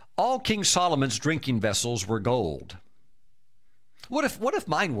 All King Solomon's drinking vessels were gold. What if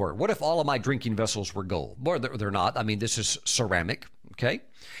mine were? What if all of my drinking vessels were gold? Well, they're not. I mean, this is ceramic, okay?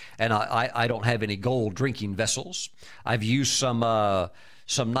 And I don't have any gold drinking vessels. I've used some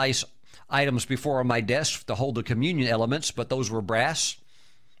nice items before on my desk to hold the communion elements, but those were brass.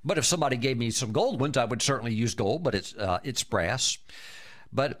 But if somebody gave me some gold ones, I would certainly use gold, but it's brass.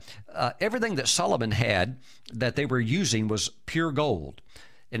 But everything that Solomon had that they were using was pure gold.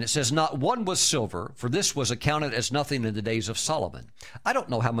 And it says, not one was silver, for this was accounted as nothing in the days of Solomon. I don't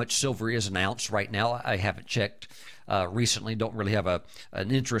know how much silver is an ounce right now. I haven't checked recently, don't really have an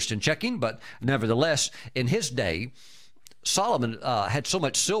interest in checking. But nevertheless, in his day, Solomon had so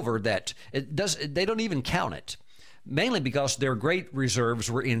much silver that they don't even count it. Mainly because their great reserves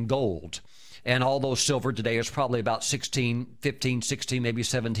were in gold. And although silver today is probably about 16, 15, 16, maybe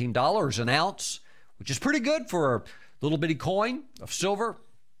 $17 an ounce, which is pretty good for a little bitty coin of silver.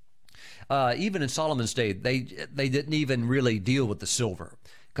 Even in Solomon's day, they didn't even really deal with the silver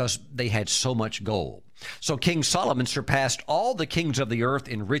because they had so much gold. So King Solomon surpassed all the kings of the earth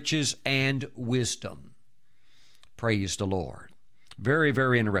in riches and wisdom. Praise the Lord. Very,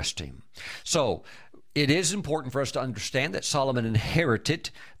 very interesting. So it is important for us to understand that Solomon inherited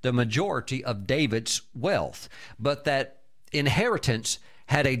the majority of David's wealth, but that inheritance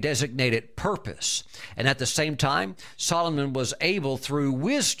had a designated purpose. And at the same time, Solomon was able, through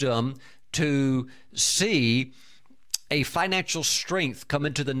wisdom, to see a financial strength come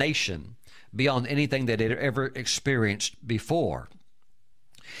into the nation beyond anything that it had ever experienced before.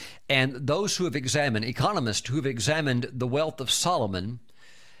 And those who have examined, economists who have examined the wealth of Solomon,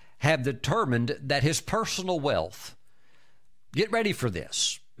 have determined that his personal wealth, get ready for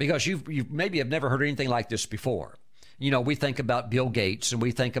this, because you maybe have never heard anything like this before. You know, we think about Bill Gates and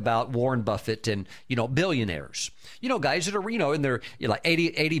we think about Warren Buffett and, billionaires. Guys that are, in their like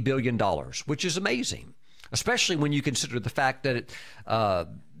 $80 billion, which is amazing, especially when you consider the fact that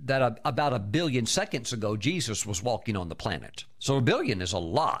about a billion seconds ago, Jesus was walking on the planet. So a billion is a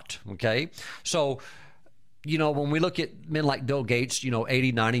lot, okay? So, when we look at men like Bill Gates,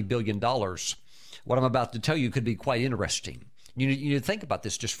 $80, $90 billion, what I'm about to tell you could be quite interesting. You need to think about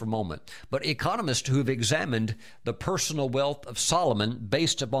this just for a moment. But economists who have examined the personal wealth of Solomon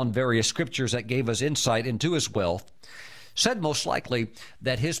based upon various scriptures that gave us insight into his wealth said most likely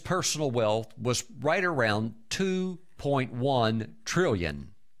that his personal wealth was right around $2.1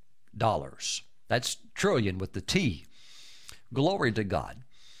 trillion. That's trillion with the T. Glory to God.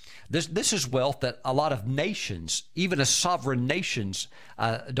 This is wealth that a lot of nations, even as sovereign nations,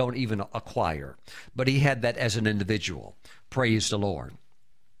 don't even acquire. But he had that as an individual. Praise the Lord.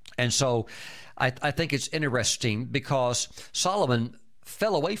 And so I think it's interesting because Solomon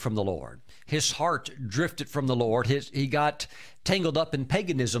fell away from the Lord. His heart drifted from the Lord. He got tangled up in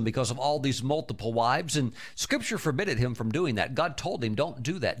paganism because of all these multiple wives, and Scripture forbidden him from doing that. God told him, don't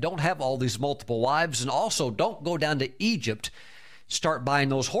do that. Don't have all these multiple wives, and also don't go down to Egypt, start buying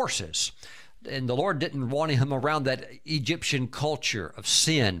those horses. And the Lord didn't want him around that Egyptian culture of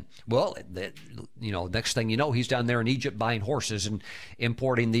sin. Well, next thing you know, he's down there in Egypt buying horses and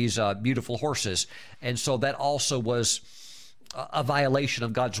importing these beautiful horses. And so that also was a violation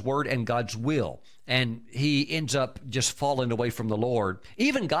of God's word and God's will. And he ends up just falling away from the Lord,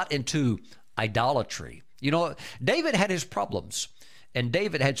 even got into idolatry. David had his problems, and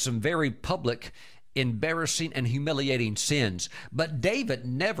David had some very public, embarrassing and humiliating sins. But David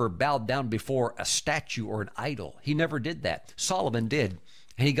never bowed down before a statue or an idol. He never did that. Solomon did.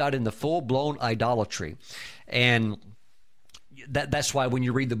 And he got into full-blown idolatry. And that's why when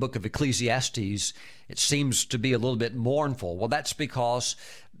you read the book of Ecclesiastes, it seems to be a little bit mournful. Well, that's because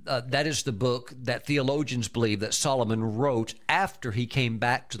that is the book that theologians believe that Solomon wrote after he came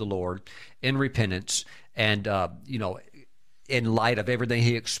back to the Lord in repentance and, in light of everything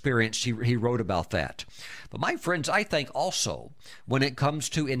he experienced, he wrote about that. But my friends, I think also when it comes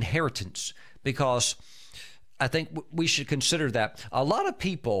to inheritance, because I think we should consider that a lot of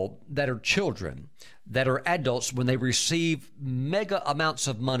people that are children, that are adults, when they receive mega amounts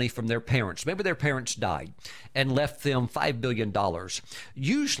of money from their parents, maybe their parents died and left them $5 billion,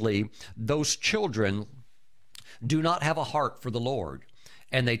 usually those children do not have a heart for the Lord.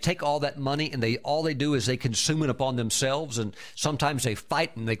 And they take all that money and all they do is they consume it upon themselves. And sometimes they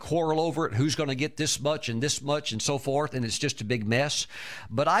fight and they quarrel over it. Who's going to get this much and so forth. And it's just a big mess.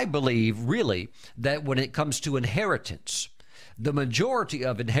 But I believe really that when it comes to inheritance, the majority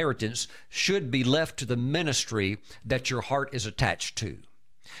of inheritance should be left to the ministry that your heart is attached to.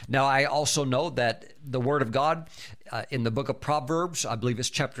 Now, I also know that the Word of God in the book of Proverbs, I believe it's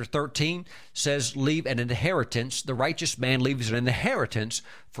chapter 13, says, leave an inheritance. The righteous man leaves an inheritance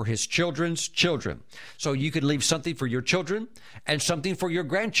for his children's children. So you could leave something for your children and something for your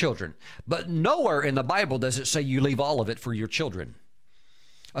grandchildren. But nowhere in the Bible does it say you leave all of it for your children,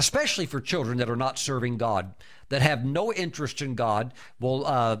 especially for children that are not serving God, that have no interest in God,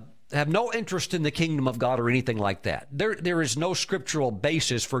 have no interest in the kingdom of God or anything like that. There is no scriptural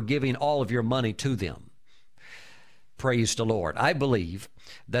basis for giving all of your money to them. Praise the Lord. I believe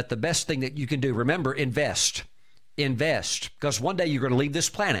that the best thing that you can do, remember, invest, because one day you're going to leave this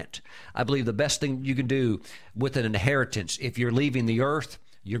planet. I believe the best thing you can do with an inheritance, if you're leaving the earth,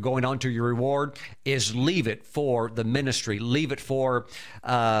 you're going on to your reward, is leave it for the ministry. Leave it for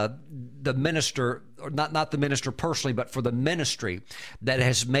the minister, or not the minister personally, but for the ministry that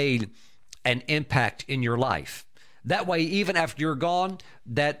has made an impact in your life. That way, even after you're gone,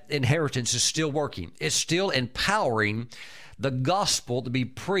 that inheritance is still working. It's still empowering the gospel to be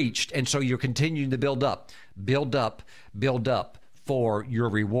preached. And so you're continuing to build up for your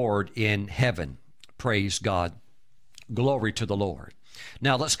reward in heaven. Praise God. Glory to the Lord.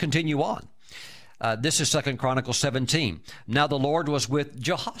 Now let's continue on. This is 2 Chronicles 17. Now the Lord was with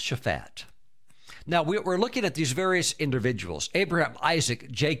Jehoshaphat. Now we're looking at these various individuals: Abraham,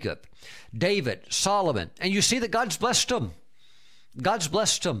 Isaac, Jacob, David, Solomon. And you see that God's blessed them. God's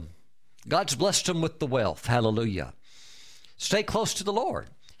blessed them. God's blessed them with the wealth. Hallelujah. Stay close to the Lord.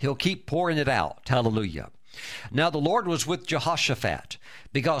 He'll keep pouring it out. Hallelujah. Now the Lord was with Jehoshaphat,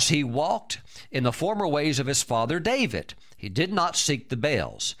 because he walked in the former ways of his father David. He did not seek the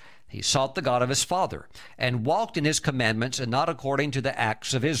Baals. He sought the God of his father, and walked in his commandments, and not according to the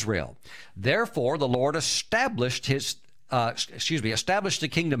acts of Israel. Therefore the Lord established the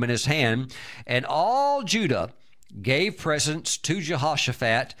kingdom in his hand, and all Judah gave presents to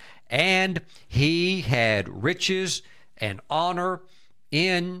Jehoshaphat, and he had riches and honor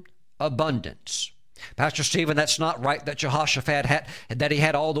in abundance. Pastor Stephen, that's not right that Jehoshaphat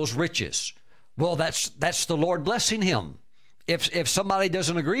had all those riches. Well, that's the Lord blessing him. If somebody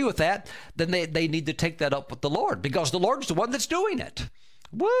doesn't agree with that, then they need to take that up with the Lord, because the Lord's the one that's doing it.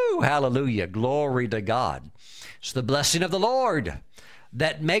 Woo! Hallelujah. Glory to God. It's the blessing of the Lord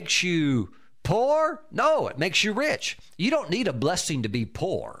that makes you poor. No, it makes you rich. You don't need a blessing to be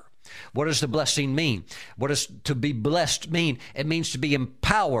poor. What does the blessing mean? What does to be blessed mean? It means to be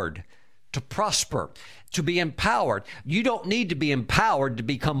empowered, to prosper, to be empowered. You don't need to be empowered to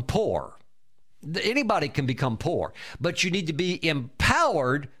become poor. Anybody can become poor, but you need to be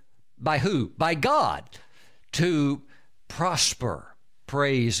empowered by who? By God, to prosper.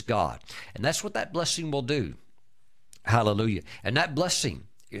 Praise God. And that's what that blessing will do. Hallelujah. And that blessing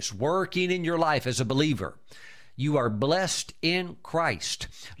is working in your life as a believer. You are blessed in Christ.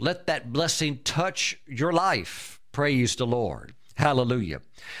 Let that blessing touch your life. Praise the Lord. Hallelujah.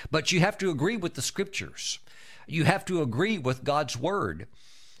 But you have to agree with the scriptures. You have to agree with God's word.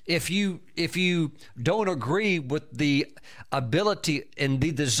 If you don't agree with the ability and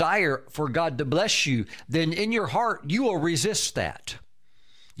the desire for God to bless you, then in your heart you will resist that.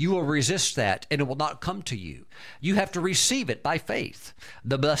 You will resist that, and it will not come to you. You have to receive it by faith,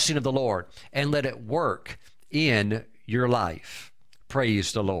 the blessing of the Lord, and let it work in your life.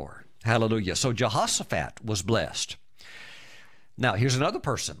 Praise the Lord. Hallelujah. So Jehoshaphat was blessed. Now here's another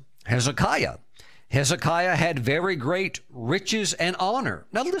person, Hezekiah. Hezekiah had very great riches and honor.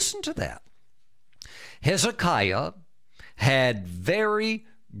 Now listen to that. Hezekiah had very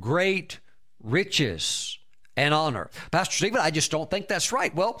great riches and honor. Pastor Stephen, I just don't think that's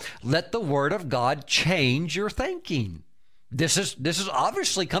right. Well, let the word of God change your thinking. This is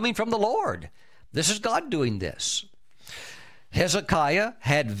obviously coming from the Lord. This is God doing this. Hezekiah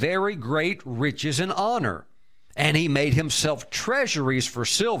had very great riches and honor. And he made himself treasuries for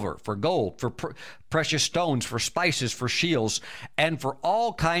silver, for gold, for precious stones, for spices, for shields, and for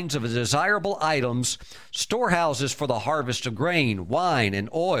all kinds of desirable items, storehouses for the harvest of grain, wine, and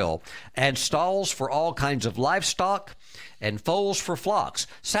oil, and stalls for all kinds of livestock, and folds for flocks.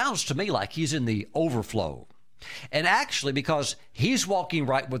 Sounds to me like he's in the overflow. And actually, because he's walking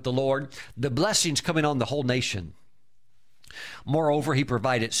right with the Lord, the blessing's coming on the whole nation. Moreover, he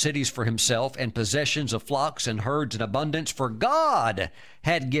provided cities for himself and possessions of flocks and herds in abundance, for God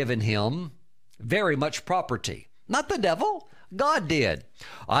had given him very much property. Not the devil, God did.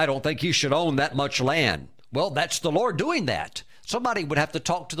 I don't think he should own that much land. Well, that's the Lord doing that. Somebody would have to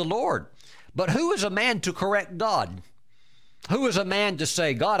talk to the Lord. But who is a man to correct God? Who is a man to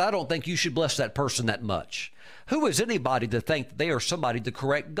say, God, I don't think you should bless that person that much? Who is anybody to think that they are somebody to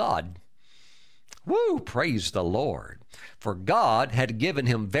correct God? Woo, praise the Lord. For God had given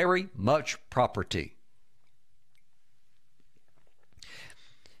him very much property.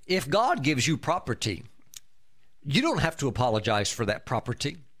 If God gives you property, you don't have to apologize for that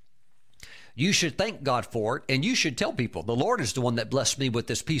property. You should thank God for it, and you should tell people, the Lord is the one that blessed me with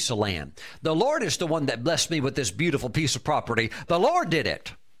this piece of land. The Lord is the one that blessed me with this beautiful piece of property. The Lord did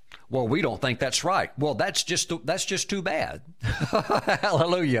it. Well, we don't think that's right. Well, that's just too bad.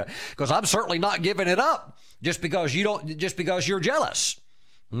 Hallelujah. Because I'm certainly not giving it up just because you're jealous.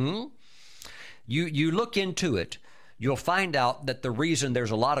 You look into it, you'll find out that the reason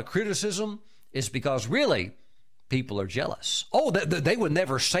there's a lot of criticism is because really people are jealous. Oh, they would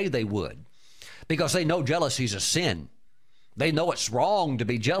never say they would, because they know jealousy is a sin. They know it's wrong to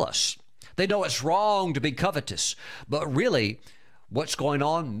be jealous. They know it's wrong to be covetous. But really, what's going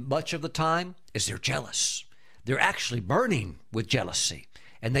on much of the time is they're jealous. They're actually burning with jealousy,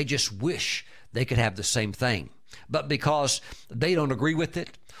 and they just wish they could have the same thing. but because they don't agree with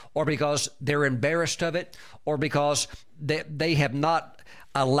it, or because they're embarrassed of it, or because they have not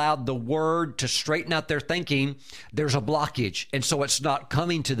allowed the word to straighten out their thinking, there's a blockage. And so it's not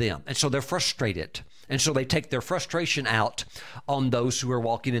coming to them. And so they're frustrated. And so they take their frustration out on those who are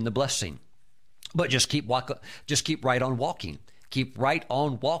walking in the blessing. But just keep right on walking. Keep right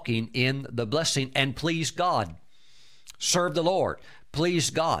on walking in the blessing and please God. Serve the Lord. Please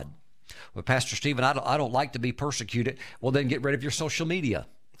God. Well, Pastor Stephen, I don't like to be persecuted. Well, then get rid of your social media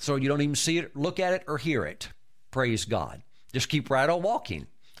so you don't even see it, look at it, or hear it. Praise God. Just keep right on walking.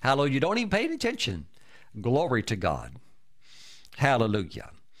 Hallelujah. Don't even pay attention. Glory to God.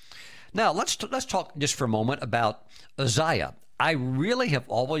 Hallelujah. Now, let's talk just for a moment about Uzziah. I really have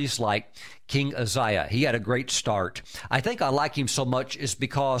always liked King Uzziah. He had a great start. I think I like him so much is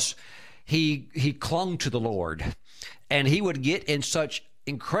because he clung to the Lord, and he would get in such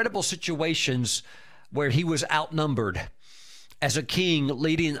incredible situations where he was outnumbered as a king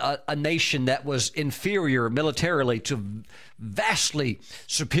leading a nation that was inferior militarily to vastly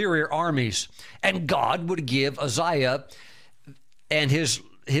superior armies. And God would give Uzziah and his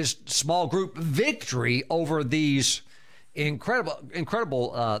small group victory over these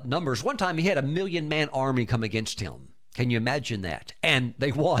incredible numbers. One time he had a 1 million-man army come against him. Can you imagine that? And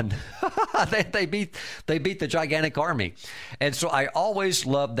they won. they beat the gigantic army. And so I always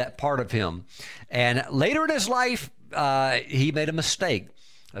loved that part of him. And later in his life, he made a mistake,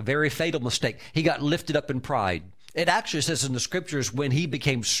 a very fatal mistake. He got lifted up in pride. It actually says in the scriptures when he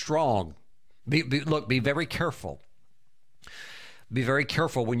became strong. Look, be very careful. Be very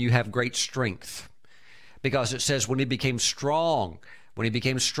careful when you have great strength. Because it says when he became strong,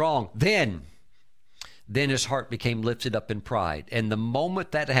 then his heart became lifted up in pride. And the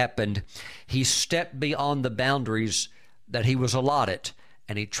moment that happened, he stepped beyond the boundaries that he was allotted,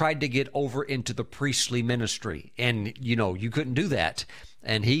 and he tried to get over into the priestly ministry. And, you couldn't do that.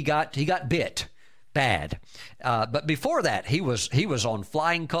 And he got bit bad. But before that, he was on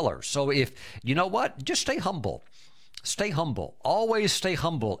flying colors. So just stay humble. Stay humble. Always stay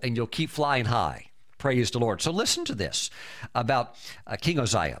humble, and you'll keep flying high. Praise the Lord. So listen to this about King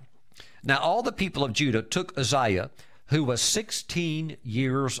Uzziah. Now all the people of Judah took Uzziah, who was 16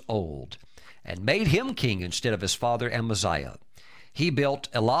 years old, and made him king instead of his father Amaziah. He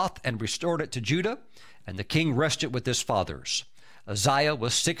built Elath and restored it to Judah, and the king rested with his fathers. Uzziah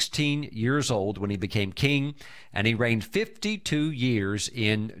was 16 years old when he became king, and he reigned 52 years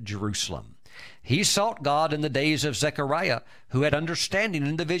in Jerusalem. He sought God in the days of Zechariah, who had understanding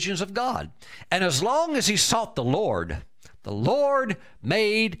in the visions of God. And as long as he sought the Lord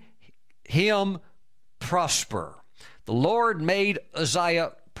made him prosper. The Lord made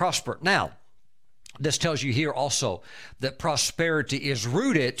Uzziah prosper. Now, this tells you here also that prosperity is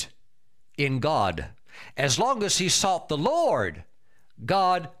rooted in God. As long as he sought the Lord,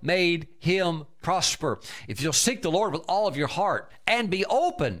 God made him prosper. If you'll seek the Lord with all of your heart and be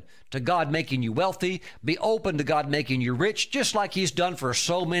open to God making you wealthy, be open to God making you rich, just like he's done for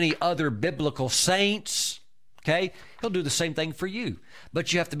so many other biblical saints, okay? He'll do the same thing for you.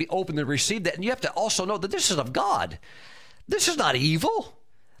 But you have to be open to receive that, and you have to also know that this is of God. This is not evil.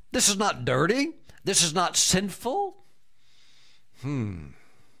 This is not dirty. This is not sinful.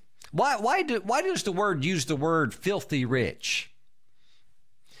 Why does the word use the word filthy rich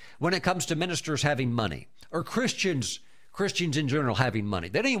when it comes to ministers having money, or Christians in general having money?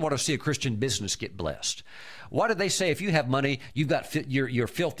 They don't even want to see a Christian business get blessed. Why do they say if you have money, you're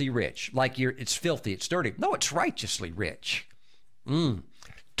filthy rich? Like it's filthy, it's dirty. No, it's righteously rich.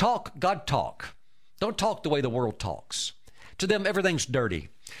 Talk, God talk. Don't talk the way the world talks. To them, everything's dirty.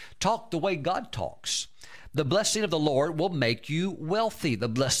 Talk the way God talks. The blessing of the Lord will make you wealthy. The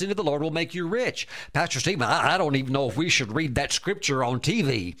blessing of the Lord will make you rich. Pastor Stephen, I don't even know if we should read that scripture on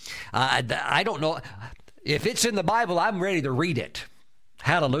TV. I don't know. If it's in the Bible, I'm ready to read it.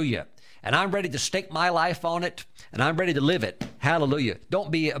 Hallelujah. And I'm ready to stake my life on it, and I'm ready to live it. Hallelujah.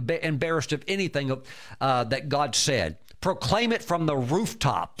 Don't be embarrassed of anything that God said. Proclaim it from the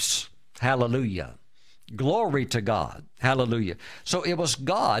rooftops. Hallelujah. Glory to God. Hallelujah. So it was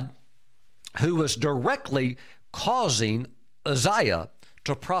God who was directly causing Uzziah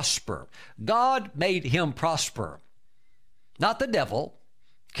to prosper. God made him prosper. Not the devil,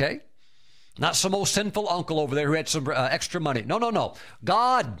 okay? Not some old sinful uncle over there who had some extra money. No.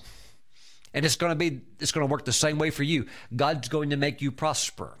 God. And it's going to work the same way for you. God's going to make you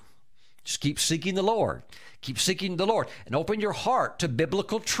prosper. Just keep seeking the Lord. Keep seeking the Lord and open your heart to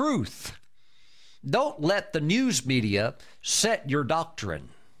biblical truth. Don't let the news media set your doctrine.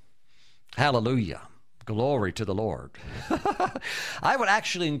 Hallelujah. Glory to the Lord. I would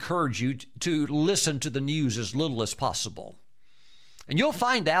actually encourage you to listen to the news as little as possible. And you'll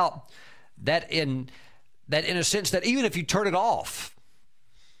find out that in a sense that even if you turn it off,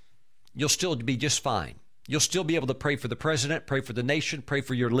 you'll still be just fine. You'll still be able to pray for the president, pray for the nation, pray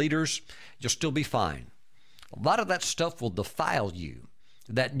for your leaders. You'll still be fine. A lot of that stuff will defile you.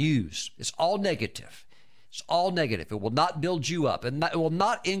 That news, it's all negative. It's all negative. It will not build you up, and it will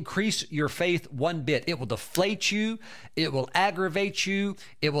not increase your faith one bit. It will deflate you. It will aggravate you.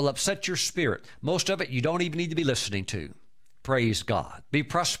 It will upset your spirit. Most of it you don't even need to be listening to. Praise God. Be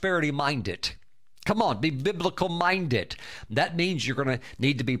prosperity minded. Come on, be biblical minded. That means you're going to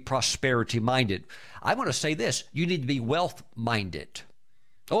need to be prosperity minded. I want to say this. You need to be wealth minded.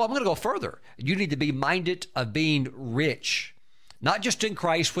 Oh, I'm going to go further. You need to be minded of being rich. Not just in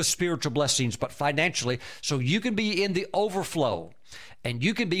Christ with spiritual blessings, but financially, so you can be in the overflow and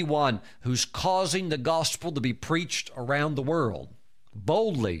you can be one who's causing the gospel to be preached around the world.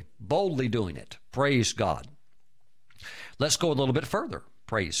 Boldly doing it. Praise God. Let's go a little bit further.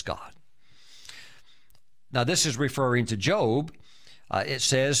 Praise God. Now, this is referring to Job. It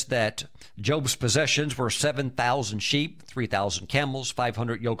says that Job's possessions were 7,000 sheep, 3,000 camels,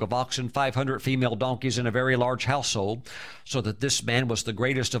 500 yoke of oxen, 500 female donkeys, and a very large household, so that this man was the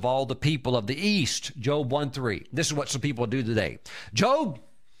greatest of all the people of the East. Job 1:3. This is what some people do today. Job,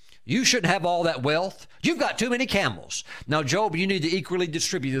 you shouldn't have all that wealth. You've got too many camels. Now, Job, you need to equally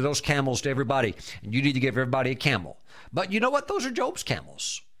distribute those camels to everybody, and you need to give everybody a camel. But you know what? Those are Job's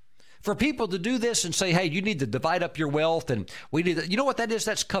camels. For people to do this and say, hey, you need to divide up your wealth and we need to, you know what that is?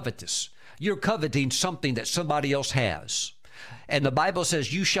 That's covetous. You're coveting something that somebody else has. And the Bible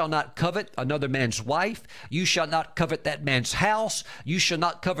says, you shall not covet another man's wife. You shall not covet that man's house. You shall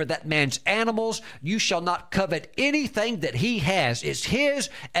not covet that man's animals. You shall not covet anything that he has. It's his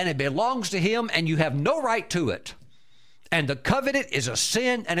and it belongs to him and you have no right to it. And to covet it is a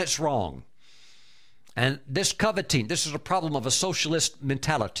sin and it's wrong. And this coveting, this is a problem of a socialist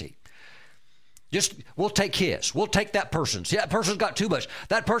mentality. Just, we'll take his. We'll take that person's. Yeah, that person's got too much.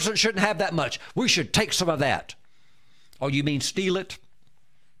 That person shouldn't have that much. We should take some of that. Oh, you mean steal it?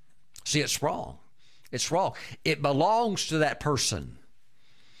 See, it's wrong. It's wrong. It belongs to that person.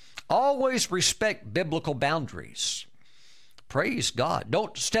 Always respect biblical boundaries. Praise God.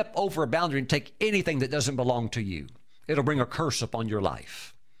 Don't step over a boundary and take anything that doesn't belong to you. It'll bring a curse upon your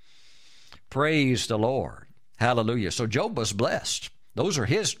life. Praise the Lord. Hallelujah. So Job was blessed. Those are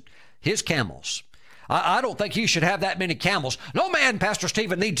his camels. I don't think he should have that many camels. No man, Pastor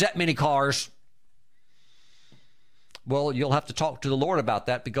Stephen, needs that many cars. Well, you'll have to talk to the Lord about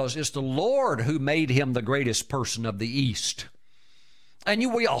that because it's the Lord who made him the greatest person of the East.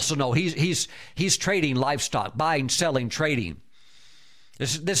 And we also know he's trading livestock, buying, selling, trading.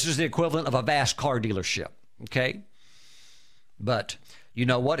 This is the equivalent of a vast car dealership, okay? But you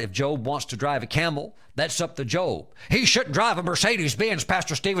know what? If Job wants to drive a camel, that's up to Job. He shouldn't drive a Mercedes-Benz,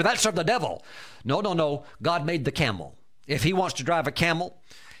 Pastor Stephen. That's of the devil. No. God made the camel. If he wants to drive a camel,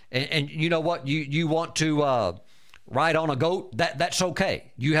 and you know what? You want to ride on a goat, that's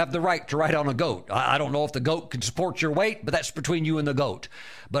okay. You have the right to ride on a goat. I don't know if the goat can support your weight, but that's between you and the goat.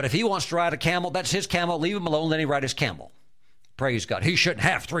 But if he wants to ride a camel, that's his camel. Leave him alone. Let him ride his camel. Praise God. He shouldn't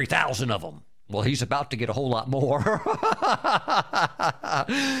have 3,000 of them. Well, he's about to get a whole lot more.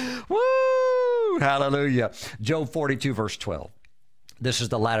 Woo! Hallelujah. Job 42, verse 12. This is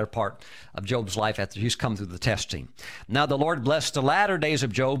the latter part of Job's life after he's come through the testing. Now the Lord blessed the latter days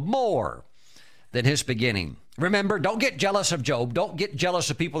of Job more than his beginning. Remember, don't get jealous of Job. Don't get jealous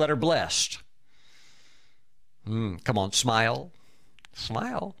of people that are blessed. Come on, smile.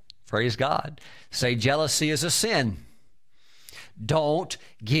 Smile. Praise God. Say jealousy is a sin. Don't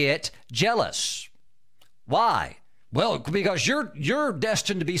get jealous. Why? Well, because you're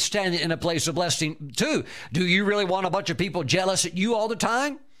destined to be standing in a place of blessing too. Do you really want a bunch of people jealous at you all the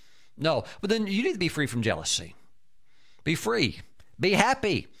time? No. But then you need to be free from jealousy. Be free. Be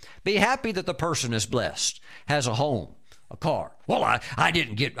happy. Be happy that the person is blessed, has a home, a car. Well, I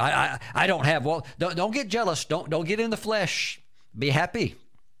didn't get, I don't have, well, don't get jealous. Don't get in the flesh. Be happy.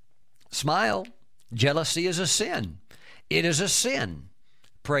 Smile. Jealousy is a sin. It is a sin.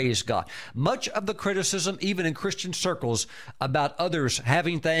 Praise God. Much of the criticism, even in Christian circles, about others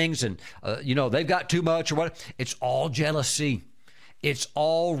having things and, they've got too much or what, it's all jealousy. It's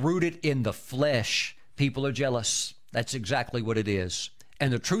all rooted in the flesh. People are jealous. That's exactly what it is.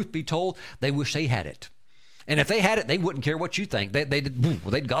 And the truth be told, they wish they had it. And if they had it, they wouldn't care what you think.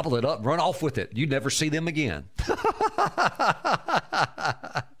 They'd gobble it up, run off with it. You'd never see them again.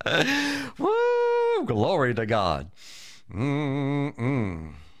 Woo! Glory to God.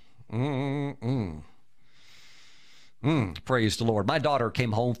 Praise the Lord. My daughter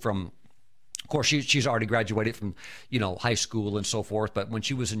came home from, of course, she's already graduated from, high school and so forth. But when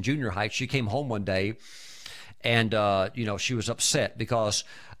she was in junior high, she came home one day and, she was upset because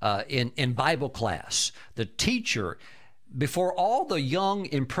in Bible class, the teacher, before all the young,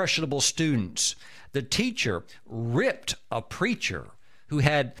 impressionable students, the teacher ripped a preacher who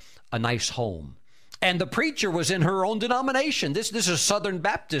had a nice home. And the preacher was in her own denomination. This is a Southern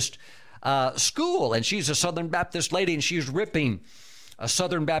Baptist school, and she's a Southern Baptist lady, and she's ripping a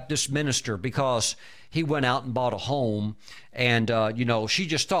Southern Baptist minister because he went out and bought a home, and, she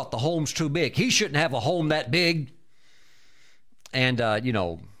just thought the home's too big. He shouldn't have a home that big. And,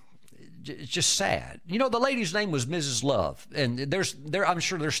 it's just sad. The lady's name was Mrs. Love, and I'm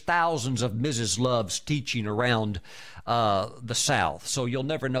sure there's thousands of Mrs. Loves teaching around the South, so you'll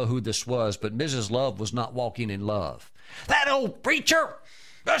never know who this was, but Mrs. Love was not walking in love. That old preacher,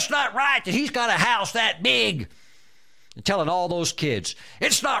 that's not right that he's got a house that big. And telling all those kids,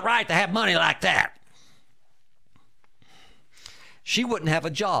 it's not right to have money like that. She wouldn't have a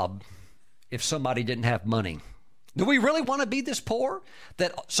job if somebody didn't have money. Do we really want to be this poor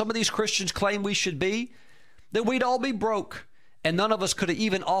that some of these Christians claim we should be? Then we'd all be broke, and none of us could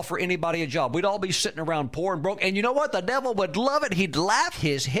even offer anybody a job. We'd all be sitting around poor and broke. And you know what? The devil would love it. He'd laugh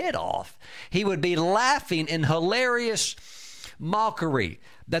his head off. He would be laughing in hilarious mockery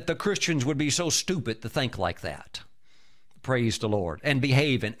that the Christians would be so stupid to think like that. Praise the Lord. And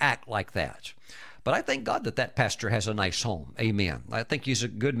behave and act like that. But I thank God that pastor has a nice home. Amen. I think he's a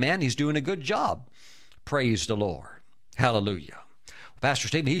good man. He's doing a good job. Praise the Lord. Hallelujah. Pastor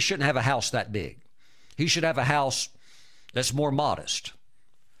Stephen, he shouldn't have a house that big. He should have a house that's more modest.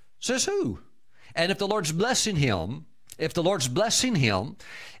 Says who? And if the Lord's blessing him, the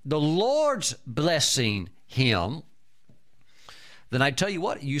Lord's blessing him, then I tell you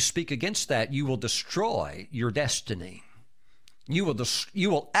what, you speak against that, you will destroy your destiny. You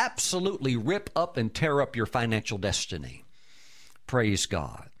will absolutely rip up and tear up your financial destiny. Praise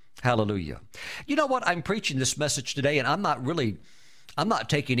God. Hallelujah. You know what? I'm preaching this message today, and I'm not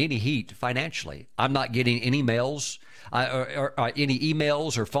taking any heat financially. I'm not getting any mails, or any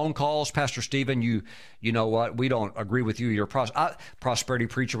emails or phone calls. Pastor Stephen, you know what? We don't agree with you. You're a prosperity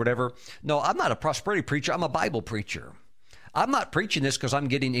preacher, whatever. No, I'm not a prosperity preacher. I'm a Bible preacher. I'm not preaching this because I'm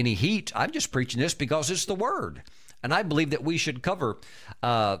getting any heat. I'm just preaching this because it's the Word. And I believe that we should cover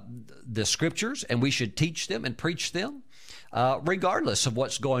the Scriptures, and we should teach them and preach them. Regardless of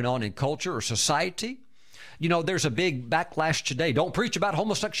what's going on in culture or society. There's a big backlash today. Don't preach about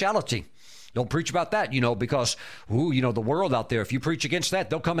homosexuality. Don't preach about that, because, the world out there, if you preach against that,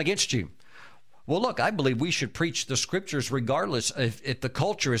 they'll come against you. Well, look, I believe we should preach the Scriptures regardless. If the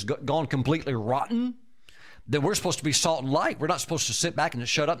culture has gone completely rotten, then we're supposed to be salt and light. We're not supposed to sit back and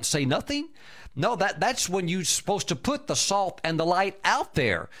shut up and say nothing. No, that's when you're supposed to put the salt and the light out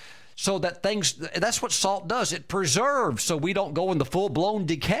there. So that's what salt does. It preserves so we don't go into full-blown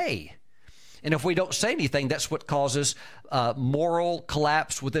decay. And if we don't say anything, that's what causes moral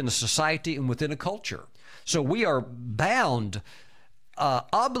collapse within a society and within a culture. So we are bound,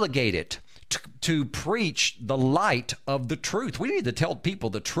 obligated to preach the light of the truth. We need to tell people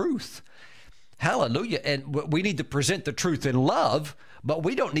the truth. Hallelujah. And we need to present the truth in love, but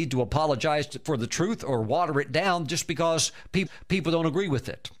we don't need to apologize for the truth or water it down just because people don't agree with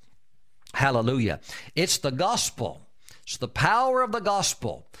it. Hallelujah. It's the gospel. It's the power of the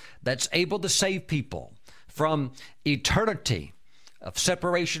gospel that's able to save people from eternity of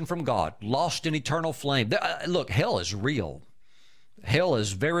separation from God, lost in eternal flame. Look, hell is real. Hell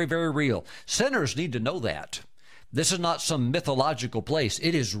is very, very real. Sinners need to know that. This is not some mythological place.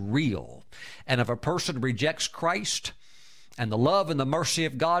 It is real. And if a person rejects Christ and the love and the mercy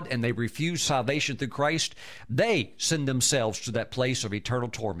of God, and they refuse salvation through Christ, they send themselves to that place of eternal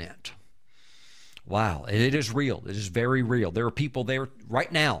torment. Wow, it is real. It is very real. There are people there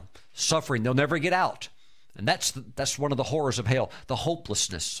right now suffering. They'll never get out. And that's one of the horrors of hell, the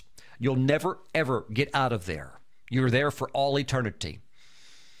hopelessness. You'll never, ever get out of there. You're there for all eternity.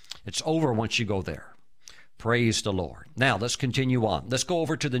 It's over once you go there. Praise the Lord. Now, let's continue on. Let's go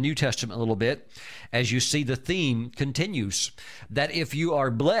over to the New Testament a little bit. As you see, the theme continues that if you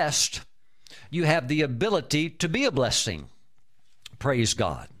are blessed, you have the ability to be a blessing. Praise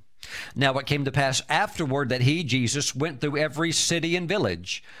God. Now it came to pass afterward that he, Jesus, went through every city and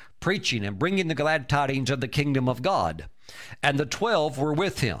village, preaching and bringing the glad tidings of the kingdom of God. And the 12 were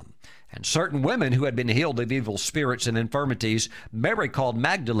with him. And certain women who had been healed of evil spirits and infirmities, Mary called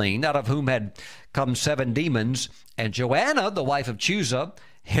Magdalene, out of whom had come 7 demons, and Joanna, the wife of Chuza,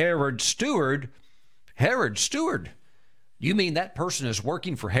 Herod's steward. Herod's steward? You mean that person is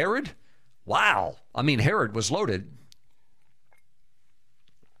working for Herod? Wow. I mean, Herod was loaded.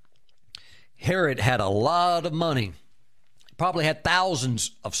 Herod had a lot of money, probably had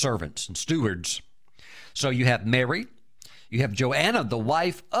thousands of servants and stewards. So you have Mary, you have Joanna, the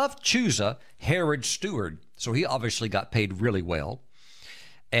wife of Chusa, Herod's steward. So he obviously got paid really well.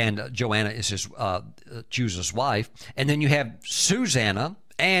 And Joanna is his Chusa's wife. And then you have Susanna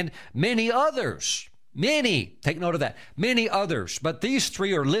and many others. Many, take note of that, many others. But these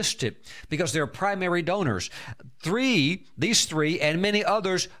three are listed because they're primary donors. These three and many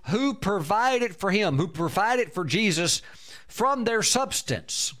others who provided for him, who provided for Jesus from their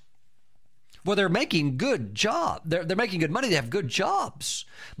substance. Well, they're making good job. They're making good money. They have good jobs.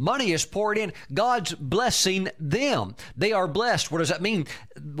 Money is poured in. God's blessing them. They are blessed. What does that mean?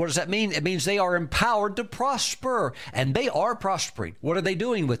 What does that mean? It means they are empowered to prosper, and they are prospering. What are they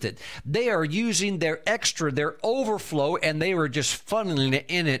doing with it? They are using their extra, their overflow, and they are just funneling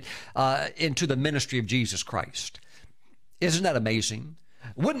it into the ministry of Jesus Christ. Isn't that amazing?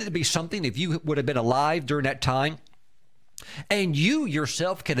 Wouldn't it be something if you would have been alive during that time? And you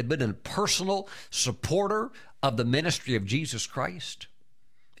yourself could have been a personal supporter of the ministry of Jesus Christ.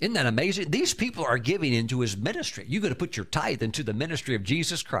 Isn't that amazing? These people are giving into his ministry. You're going to put your tithe into the ministry of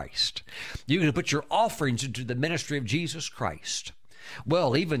Jesus Christ. You're going to put your offerings into the ministry of Jesus Christ.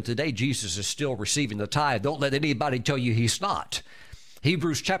 Well, even today, Jesus is still receiving the tithe. Don't let anybody tell you he's not.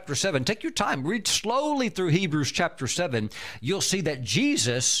 Hebrews chapter 7. Take your time. Read slowly through Hebrews chapter 7. You'll see that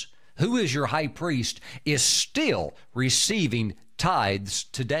Jesus, who is your high priest, is still receiving tithes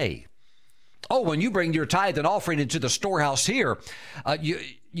today. Oh, when you bring your tithe and offering into the storehouse here,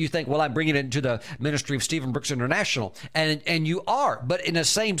 you think, well, I'm bringing it into the ministry of Stephen Brooks International. And you are. But in the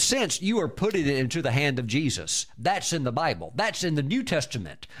same sense, you are putting it into the hand of Jesus. That's in the Bible. That's in the New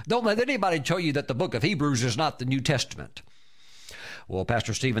Testament. Don't let anybody tell you that the book of Hebrews is not the New Testament. Well,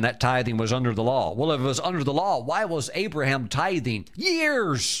 Pastor Stephen, that tithing was under the law. Well, if it was under the law, why was Abraham tithing?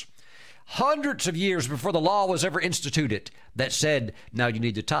 Years, hundreds of years before the law was ever instituted that said, now you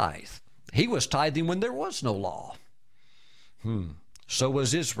need to tithe. He was tithing when there was no law. So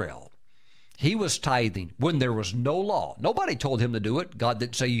was Israel. He was tithing when there was no law. Nobody told him to do it. God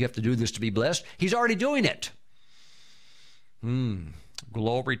didn't say you have to do this to be blessed. He's already doing it.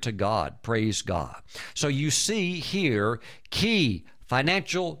 Glory to God. Praise God. So you see here key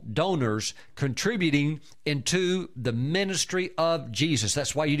financial donors contributing into the ministry of Jesus.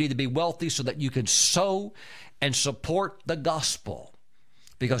 That's why you need to be wealthy, so that you can sow and support the gospel,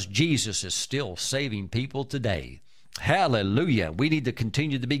 because Jesus is still saving people today. Hallelujah. We need to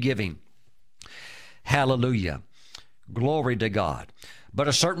continue to be giving. Hallelujah. Glory to God. But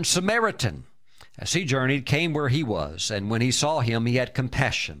a certain Samaritan, as he journeyed, came where he was, and when he saw him, he had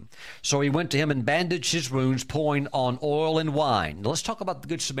compassion. So he went to him and bandaged his wounds, pouring on oil and wine. Now, let's talk about the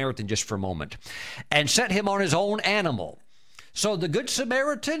Good Samaritan just for a moment. And set him on his own animal. So the Good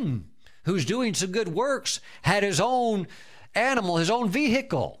Samaritan, who's doing some good works, had his own animal, his own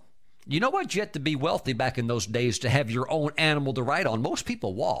vehicle. You know what? You had to be wealthy back in those days to have your own animal to ride on. Most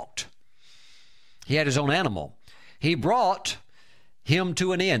people walked. He had his own animal. He brought him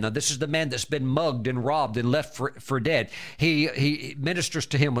to an inn. Now, this is the man that's been mugged and robbed and left for dead. He ministers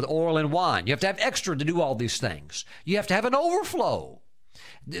to him with oil and wine. You have to have extra to do all these things. You have to have an overflow.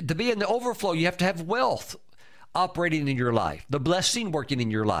 To be in the overflow, you have to have wealth operating in your life, the blessing working in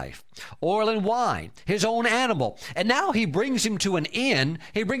your life, oil and wine, his own animal. And now he brings him to an inn.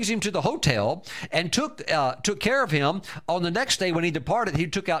 He brings him to the hotel and took care of him. On the next day when he departed, he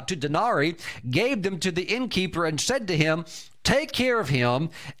took out 2 denarii, gave them to the innkeeper, and said to him, take care of him,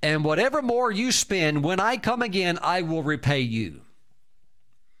 and whatever more you spend, when I come again, I will repay you.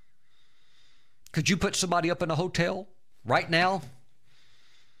 Could you put somebody up in a hotel right now?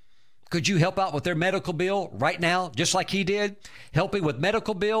 Could you help out with their medical bill right now, just like he did? Helping with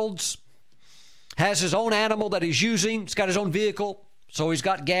medical bills. Has his own animal that he's using. He's got his own vehicle. So he's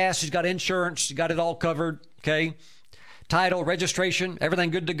got gas, he's got insurance, he's got it all covered, okay? Title, registration,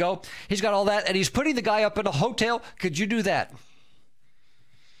 everything good to go. He's got all that, and he's putting the guy up in a hotel. Could you do that?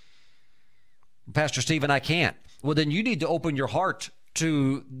 Pastor Stephen, I can't. Well, then you need to open your heart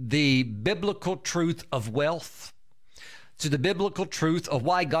to the biblical truth of wealth, to the biblical truth of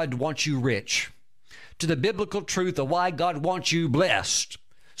why God wants you rich, to the biblical truth of why God wants you blessed,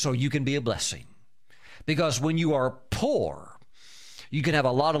 so you can be a blessing. Because when you are poor, you can have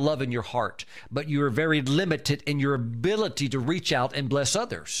a lot of love in your heart, but you are very limited in your ability to reach out and bless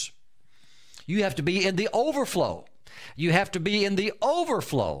others. You have to be in the overflow. You have to be in the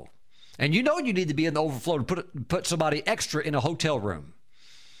overflow. And you know you need to be in the overflow to put somebody extra in a hotel room.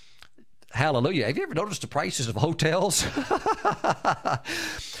 Hallelujah. Have you ever noticed the prices of hotels?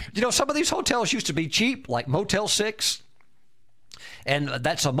 You know, some of these hotels used to be cheap, like Motel 6. And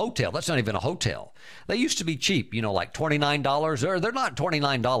that's a motel. That's not even a hotel. They used to be cheap, like $29, or they're not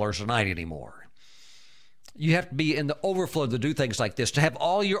 $29 a night anymore. You have to be in the overflow to do things like this, to have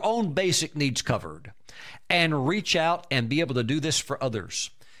all your own basic needs covered and reach out and be able to do this for others.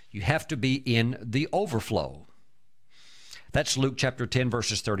 You have to be in the overflow. That's Luke chapter 10,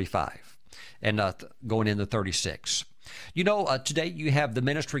 verses 35 and going into 36. Today you have the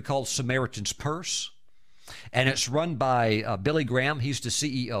ministry called Samaritan's Purse, and it's run by Billy Graham. He's the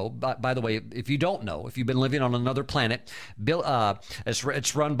CEO. By the way, if you don't know, if you've been living on another planet,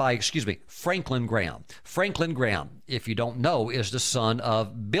 it's run by, Franklin Graham. Franklin Graham, if you don't know, is the son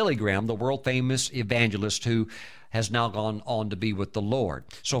of Billy Graham, the world-famous evangelist who has now gone on to be with the Lord.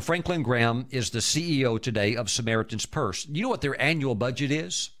 So Franklin Graham is the CEO today of Samaritan's Purse. You know what their annual budget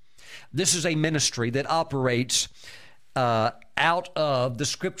is? This is a ministry that operates out of the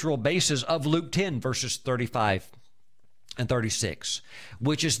scriptural basis of Luke 10, verses 35 and 36,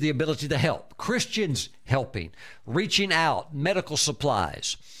 which is the ability to help. Christians helping, reaching out, medical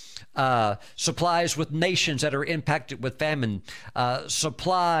supplies, supplies with nations that are impacted with famine,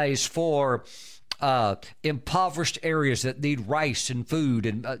 supplies for impoverished areas that need rice and food,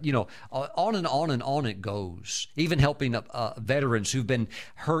 and on and on and on it goes. Even helping veterans who've been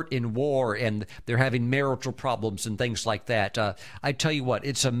hurt in war and they're having marital problems and things like that. I tell you what,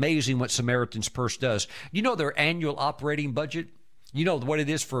 it's amazing what Samaritan's Purse does. Their annual operating budget, what it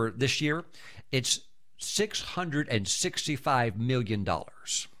is for this year? It's $665 million.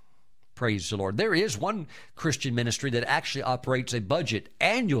 Praise the Lord. There is one Christian ministry that actually operates a budget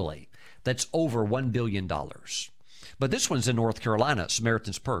annually that's over $1 billion. But this one's in North Carolina,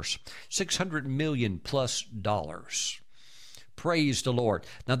 Samaritan's Purse, $600 million plus. Praise the Lord.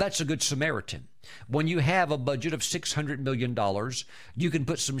 Now that's a good Samaritan. When you have a budget of $600 million, you can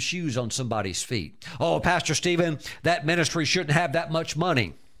put some shoes on somebody's feet. Oh, Pastor Stephen, that ministry shouldn't have that much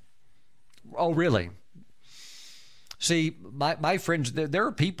money. Oh, really? See, my friends, there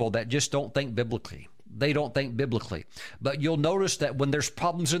are people that just don't think biblically. They don't think biblically. But you'll notice that when there's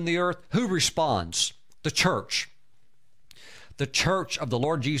problems in the earth, who responds? The church. The church of the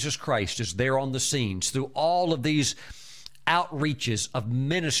Lord Jesus Christ is there on the scenes through all of these outreaches of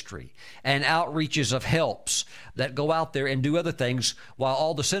ministry and outreaches of helps that go out there and do other things while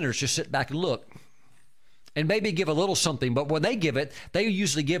all the sinners just sit back and look and maybe give a little something. But when they give it, they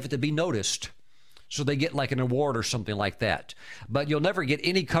usually give it to be noticed. So they get like an award or something like that. But you'll never get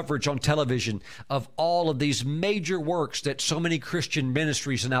any coverage on television of all of these major works that so many Christian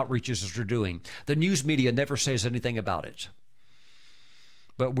ministries and outreaches are doing. The news media never says anything about it.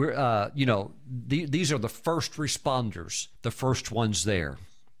 But we're, these are the first responders, the first ones there.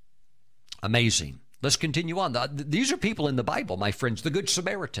 Amazing. Let's continue on. These are people in the Bible, my friends, the Good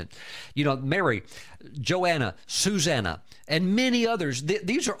Samaritan. Mary, Joanna, Susanna, and many others.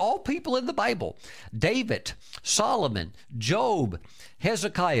 These are all people in the Bible. David, Solomon, Job,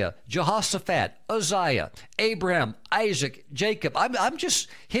 Hezekiah, Jehoshaphat, Uzziah, Abraham, Isaac, Jacob. I'm just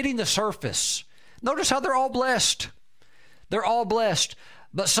hitting the surface. Notice how they're all blessed. They're all blessed.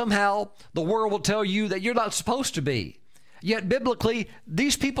 But somehow the world will tell you that you're not supposed to be. Yet biblically,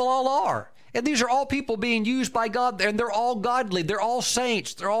 these people all are. And these are all people being used by God, and they're all godly. They're all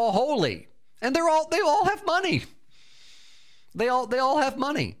saints. They're all holy. And they all have money. They all have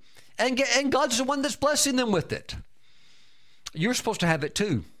money. And God's the one that's blessing them with it. You're supposed to have it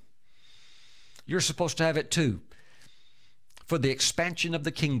too. You're supposed to have it too. For the expansion of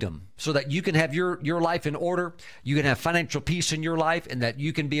the kingdom, so that you can have your life in order, you can have financial peace in your life, and that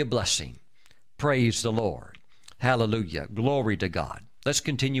you can be a blessing. Praise the Lord. Hallelujah. Glory to God. Let's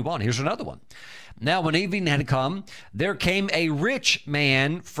continue on. Here's another one. Now, when evening had come, there came a rich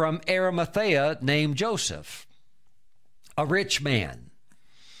man from Arimathea named Joseph. A rich man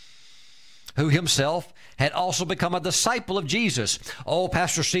who himself had also become a disciple of Jesus. Oh,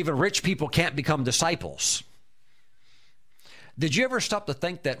 Pastor Stephen, rich people can't become disciples. Did you ever stop to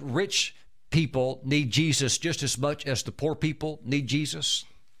think that rich people need Jesus just as much as the poor people need Jesus?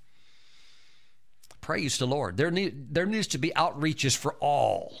 Praise the Lord. There needs to be outreaches for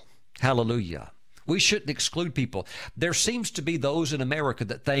all. Hallelujah. We shouldn't exclude people. There seems to be those in America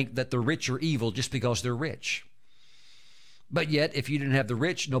that think that the rich are evil just because they're rich. But yet, if you didn't have the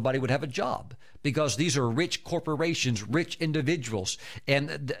rich, nobody would have a job, because these are rich corporations, rich individuals.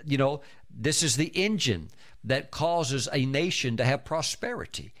 And, this is the engine that causes a nation to have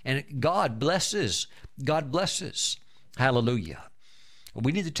prosperity. And God blesses. God blesses. Hallelujah.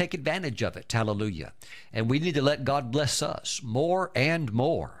 We need to take advantage of it. Hallelujah. And we need to let God bless us more and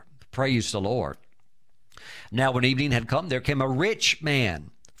more. Praise the Lord. Now, when evening had come, there came a rich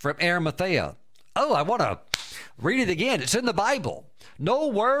man from Arimathea. Oh, I want to Read it again. It's in the Bible. No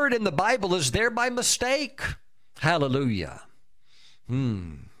word in the Bible is there by mistake. Hallelujah.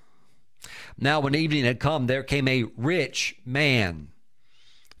 Now when evening had come, there came a rich man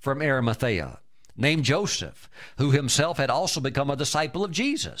from Arimathea, named Joseph, who himself had also become a disciple of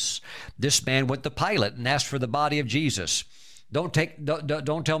Jesus. This man went to Pilate and asked for the body of Jesus. Don't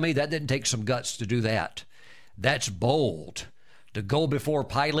tell me that didn't take some guts to do that. That's bold. To go before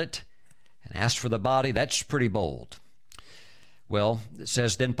Pilate and ask for the body, that's pretty bold. Well, it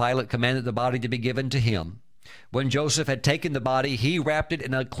says, then Pilate commanded the body to be given to him. When Joseph had taken the body, he wrapped it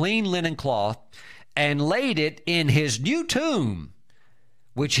in a clean linen cloth and laid it in his new tomb,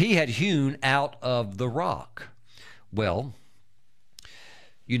 which he had hewn out of the rock. Well,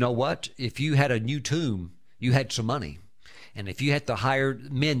 you know what? If you had a new tomb, you had some money. And if you had to hire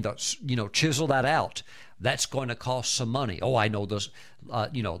men to, chisel that out, that's going to cost some money. Oh, I know this,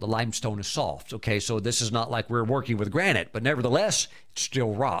 the limestone is soft. Okay, so this is not like we're working with granite, but nevertheless, it's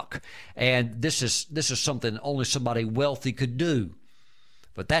still rock. And this is something only somebody wealthy could do.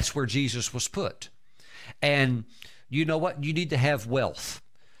 But that's where Jesus was put. And you know what? You need to have wealth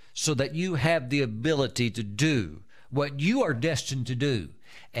so that you have the ability to do what you are destined to do.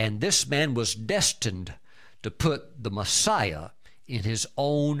 And this man was destined to put the Messiah in his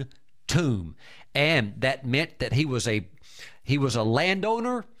own tomb. And that meant that he was a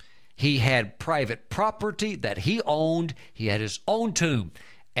landowner. He had private property that he owned. He had his own tomb.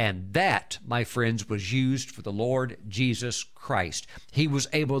 And that, my friends, was used for the Lord Jesus Christ. He was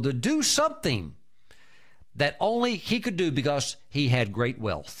able to do something that only he could do because he had great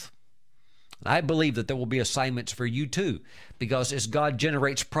wealth. I believe that there will be assignments for you too, because as God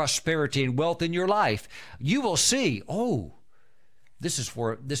generates prosperity and wealth in your life, you will see, oh, this is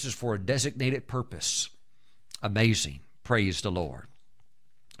for a designated purpose. Amazing. Praise the Lord.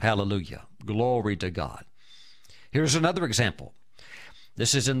 Hallelujah. Glory to God. Here's another example.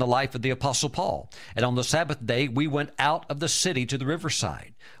 This is in the life of the Apostle Paul. And on the Sabbath day, we went out of the city to the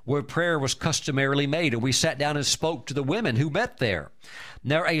riverside, where prayer was customarily made, and we sat down and spoke to the women who met there.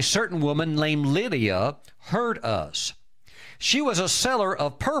 Now a certain woman named Lydia heard us. She was a seller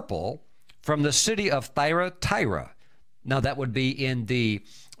of purple from the city of Thyatira. Now that would be in the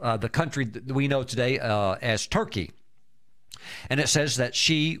country that we know today as Turkey. And it says that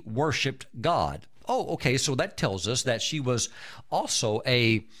she worshiped God. Oh, okay, so that tells us that she was also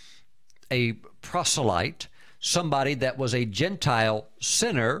a proselyte, somebody that was a Gentile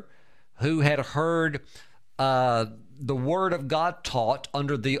sinner who had heard the Word of God taught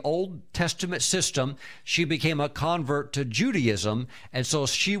under the Old Testament system. She became a convert to Judaism, and so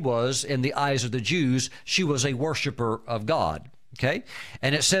she was, in the eyes of the Jews, she was a worshiper of God, okay?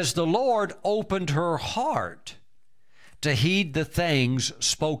 And it says, the Lord opened her heart to heed the things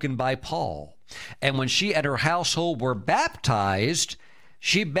spoken by Paul. And when she and her household were baptized,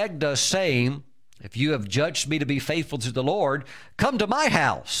 she begged us, saying, if you have judged me to be faithful to the Lord, come to my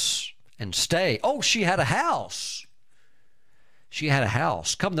house and stay. Oh, she had a house. She had a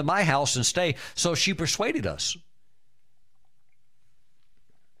house. Come to my house and stay. So she persuaded us.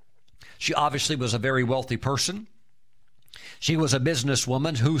 She obviously was a very wealthy person. She was a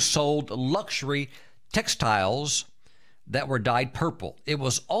businesswoman who sold luxury textiles that were dyed purple. It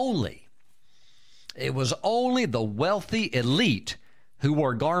was only the wealthy elite who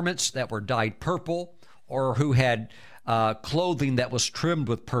wore garments that were dyed purple, or who had clothing that was trimmed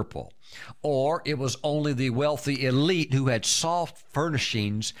with purple. Or it was only the wealthy elite who had soft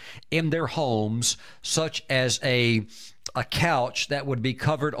furnishings in their homes, such as a couch that would be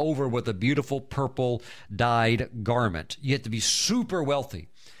covered over with a beautiful purple dyed garment. You had to be super wealthy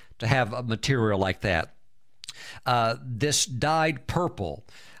to have a material like that. This dyed purple,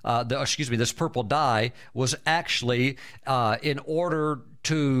 this purple dye was actually in order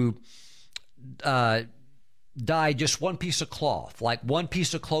to dye just one piece of cloth, like one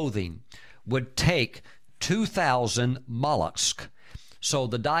piece of clothing, would take 2,000 mollusks. So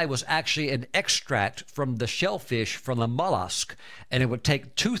the dye was actually an extract from the shellfish, from the mollusk, and it would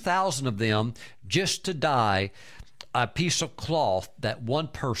take 2,000 of them just to dye a piece of cloth that one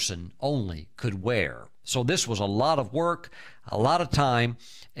person only could wear. So this was a lot of work, a lot of time,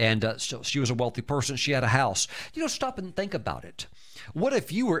 and so she was a wealthy person. She had a house. Stop and think about it. What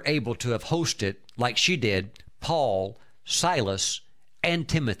if you were able to have hosted, like she did, Paul, Silas, and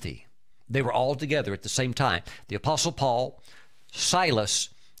Timothy? They were all together at the same time. The Apostle Paul, Silas,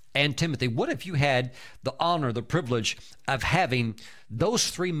 and Timothy. What if you had the honor, the privilege of having those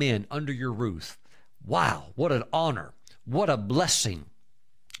three men under your roof? Wow, what an honor. What a blessing.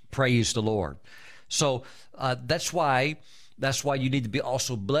 Praise the Lord. So that's why That's why you need to be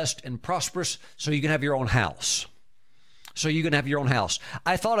also blessed and prosperous so you can have your own house. So you can have your own house.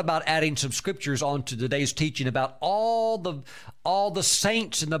 I thought about adding some scriptures onto today's teaching about all the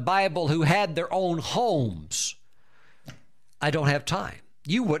saints in the Bible who had their own homes. I don't have time.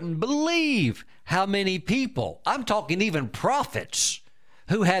 You wouldn't believe how many people, I'm talking even prophets,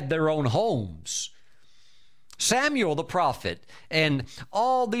 who had their own homes. Samuel the prophet and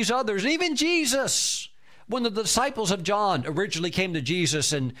all these others, even Jesus. When the disciples of John originally came to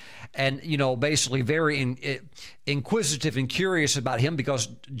Jesus and basically very inquisitive and curious about him because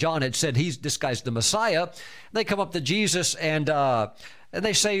John had said this guy's the Messiah, they come up to Jesus and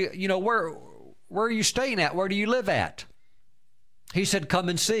they say, where are you staying at? Where do you live at? He said, come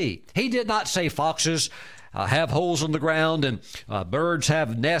and see. He did not say foxes have holes in the ground and birds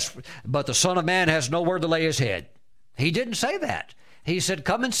have nests, but the Son of Man has nowhere to lay his head. He didn't say that. He said,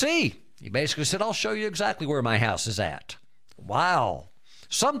 come and see. He basically said, I'll show you exactly where my house is at. Wow.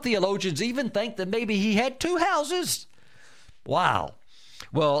 Some theologians even think that maybe he had two houses. Wow.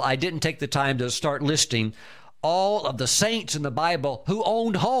 Well, I didn't take the time to start listing all of the saints in the Bible who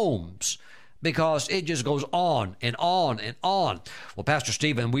owned homes because it just goes on and on and on. Well, Pastor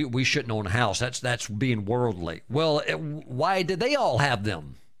Stephen, we shouldn't own a house. That's being worldly. Well, why did they all have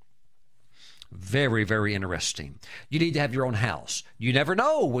them? Very, very interesting. You need to have your own house. You never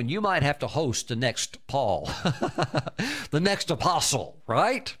know when you might have to host the next Paul, the next apostle,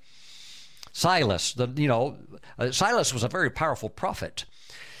 right? Silas, Silas was a very powerful prophet,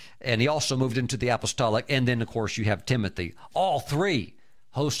 and he also moved into the apostolic. And then, of course, you have Timothy. All three,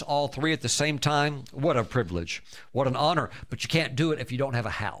 host all three at the same time. What a privilege. What an honor. But you can't do it if you don't have a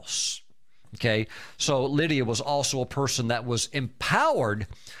house. Okay? So Lydia was also a person that was empowered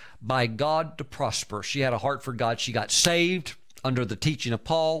by God to prosper. She had a heart for God. She got saved under the teaching of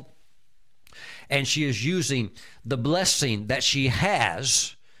Paul, and she is using the blessing that she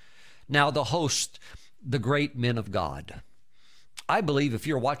has now to host the great men of God. I believe if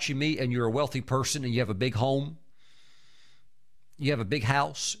you're watching me and you're a wealthy person and you have a big home, you have a big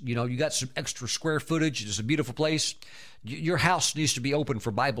house, you got some extra square footage, it's a beautiful place, your house needs to be open for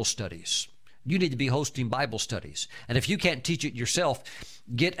Bible studies. You need to be hosting Bible studies. And if you can't teach it yourself,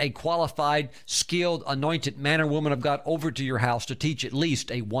 get a qualified, skilled, anointed man or woman of God over to your house to teach at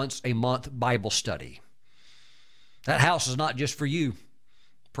least a once-a-month Bible study. That house is not just for you.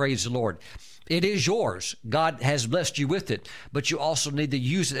 Praise the Lord. It is yours. God has blessed you with it, but you also need to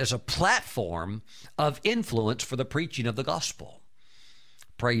use it as a platform of influence for the preaching of the gospel.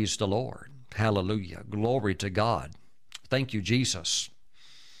 Praise the Lord. Hallelujah. Glory to God. Thank you, Jesus.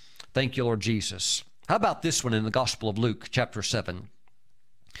 Thank you, Lord Jesus. How about this one in the Gospel of Luke, chapter 7?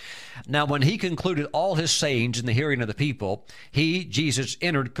 Now, when he concluded all his sayings in the hearing of the people, he, Jesus,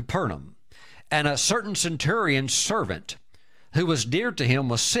 entered Capernaum, and a certain centurion's servant who was dear to him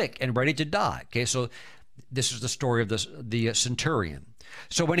was sick and ready to die. Okay, so this is the story of the centurion.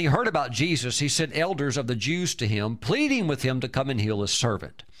 So when he heard about Jesus, he sent elders of the Jews to him, pleading with him to come and heal his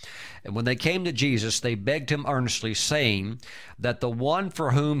servant. And when they came to Jesus, they begged him earnestly, saying that the one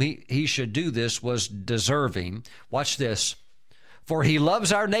for whom he should do this was deserving. Watch this. For he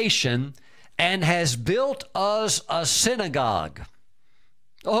loves our nation and has built us a synagogue.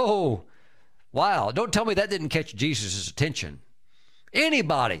 Oh, wow. Don't tell me that didn't catch Jesus' attention.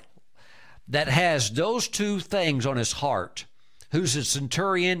 Anybody that has those two things on his heart, who's a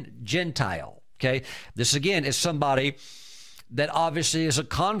centurion Gentile, okay? This, again, is somebody that obviously is a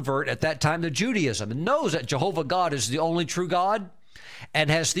convert at that time to Judaism and knows that Jehovah God is the only true God and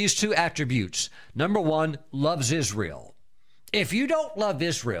has these two attributes. Number one, loves Israel. If you don't love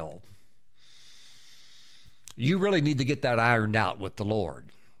Israel, you really need to get that ironed out with the Lord,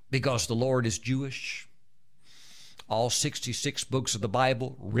 because the Lord is Jewish. All 66 books of the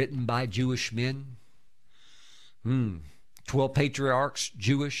Bible written by Jewish men. 12 patriarchs,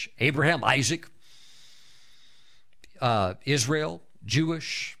 Jewish. Abraham, Isaac, Israel,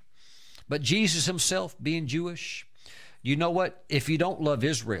 Jewish. But Jesus himself being Jewish, you know what? If you don't love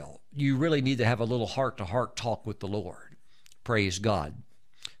Israel, you really need to have a little heart-to-heart talk with the Lord. Praise God.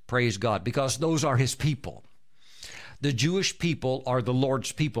 Praise God, because those are his people. The Jewish people are the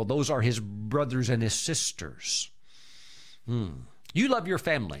Lord's people. Those are his brothers and his sisters. You love your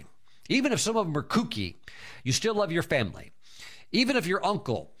family. Even if some of them are kooky, you still love your family. Even if your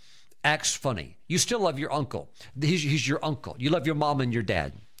uncle acts funny, you still love your uncle. He's your uncle. You love your mom and your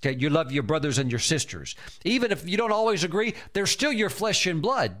dad. Okay, you love your brothers and your sisters. Even if you don't always agree, they're still your flesh and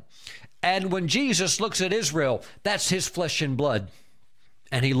blood. And when Jesus looks at Israel, that's his flesh and blood.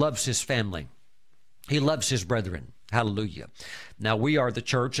 And he loves his family. He loves his brethren. Hallelujah. Now, we are the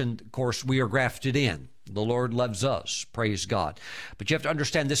church, and of course, we are grafted in. The Lord loves us. Praise God. But you have to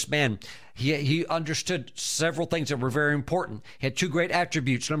understand this man, he understood several things that were very important. He had two great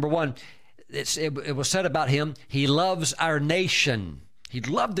attributes. Number one, it was said about him, he loves our nation. He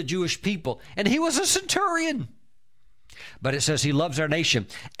loved the Jewish people, and he was a centurion. But it says he loves our nation,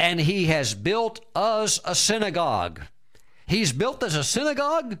 and he has built us a synagogue. He's built us a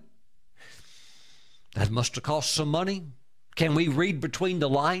synagogue? That must have cost some money. Can we read between the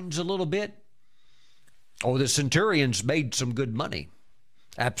lines a little bit? Oh, the centurions made some good money.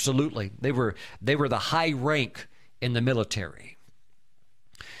 Absolutely. They were the high rank in the military.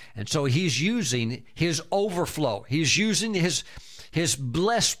 And so he's using his overflow. He's using his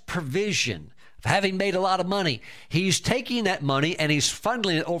blessed provision of having made a lot of money. He's taking that money and he's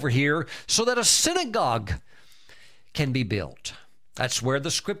funneling it over here so that a synagogue can be built. That's where the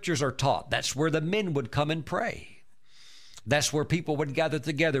scriptures are taught. That's where the men would come and pray. That's where people would gather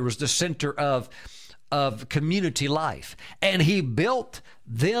together. It was the center of community life. And he built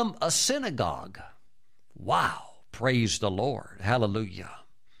them a synagogue. Wow. Praise the Lord. Hallelujah.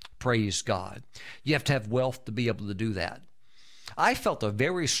 Praise God. You have to have wealth to be able to do that. I felt a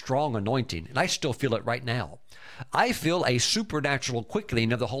very strong anointing, and I still feel it right now. I feel a supernatural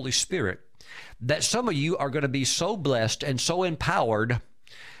quickening of the Holy Spirit, that some of you are going to be so blessed and so empowered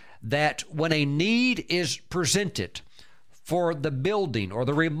that when a need is presented for the building or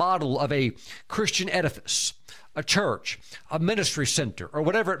the remodel of a Christian edifice, a church, a ministry center, or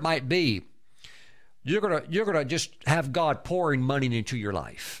whatever it might be, you're gonna just have God pouring money into your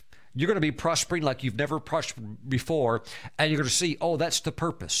life. You're going to be prospering like you've never prospered before, and you're going to see, oh, that's the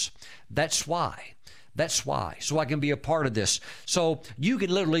purpose. That's why. That's why. So I can be a part of this. So you can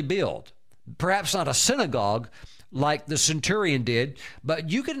literally build, perhaps not a synagogue like the centurion did, but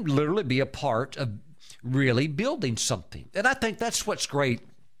you can literally be a part of really building something. And I think that's what's great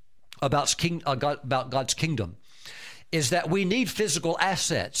about God's kingdom, is that we need physical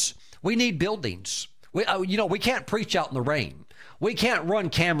assets. We need buildings. We can't preach out in the rain. We can't run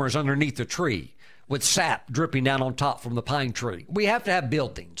cameras underneath a tree with sap dripping down on top from the pine tree. We have to have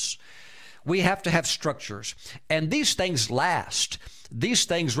buildings. We have to have structures. And these things last. These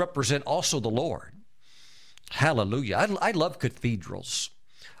things represent also the Lord. Hallelujah. I love cathedrals.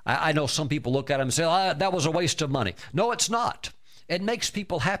 I know some people look at them and say, oh, that was a waste of money. No, it's not. It makes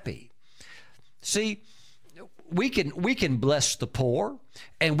people happy. See, we can bless the poor,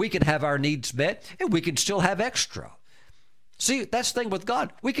 and we can have our needs met, and we can still have extra. See, that's the thing with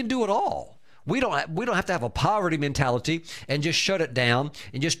God. We can do it all. We don't have to have a poverty mentality and just shut it down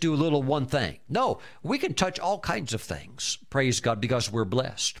and just do a little one thing. No, we can touch all kinds of things, praise God, because we're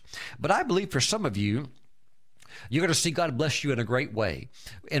blessed. But I believe for some of you, you're going to see God bless you in a great way,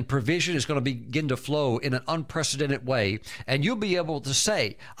 and provision is going to begin to flow in an unprecedented way, and you'll be able to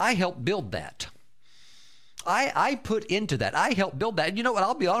say, I helped build that. I put into that. I helped build that. And you know what?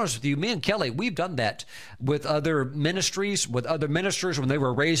 I'll be honest with you. Me and Kelly, we've done that with other ministries, with other ministers when they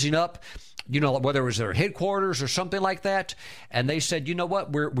were raising up, whether it was their headquarters or something like that. And they said, you know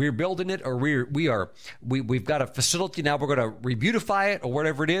what? We're building it, or we've got a facility now. We're going to re-beautify it or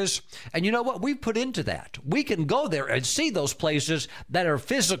whatever it is. And you know what? We've put into that. We can go there and see those places that are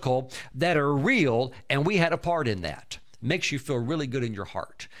physical, that are real, and we had a part in that. Makes you feel really good in your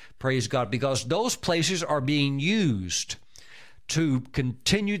heart. Praise God, because those places are being used to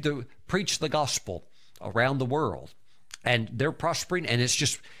continue to preach the gospel around the world. And they're prospering, and it's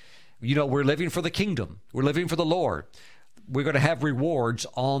just, we're living for the kingdom. We're living for the Lord. We're going to have rewards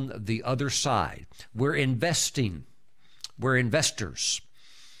on the other side. We're investing. We're investors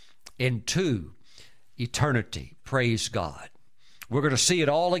into eternity. Praise God. We're going to see it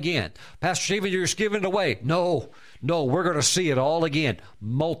all again. Pastor Stephen, you're just giving it away. No, we're going to see it all again,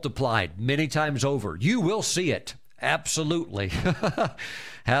 multiplied many times over. You will see it. Absolutely.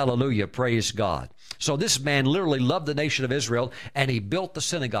 Hallelujah. Praise God. So this man literally loved the nation of Israel, and he built the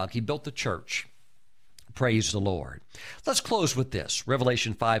synagogue. He built the church. Praise the Lord. Let's close with this.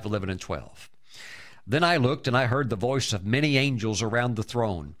 Revelation 5:11 and 12. Then I looked, and I heard the voice of many angels around the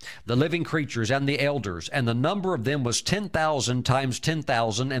throne, the living creatures and the elders, and the number of them was 10,000 times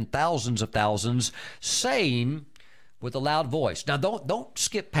 10,000 and thousands of thousands, saying with a loud voice. Now, don't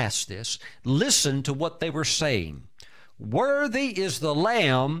skip past this. Listen to what they were saying. Worthy is the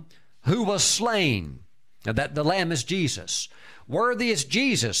Lamb who was slain. Now, that the Lamb is Jesus. Worthy is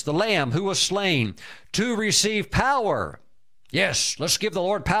Jesus, the Lamb who was slain, to receive power. Yes, let's give the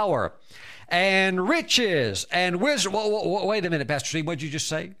Lord power. And riches and wisdom. Wait a minute, Pastor Steve, what did you just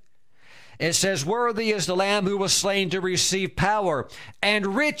say? It says, worthy is the Lamb who was slain to receive power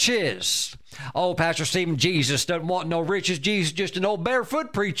and riches. Oh, Pastor Stephen, Jesus doesn't want no riches. Jesus just an old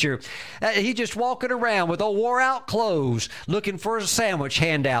barefoot preacher. He just walking around with old wore out clothes looking for a sandwich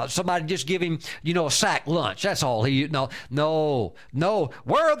handout. Somebody just give him, a sack lunch. That's all he, no.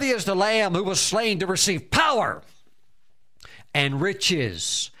 Worthy is the Lamb who was slain to receive power and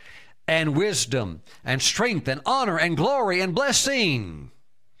riches and wisdom and strength and honor and glory and blessing.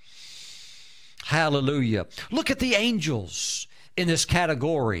 Hallelujah. Look at the angels in this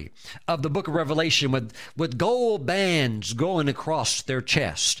category of the book of Revelation with gold bands going across their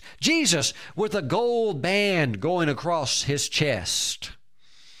chest. Jesus with a gold band going across his chest.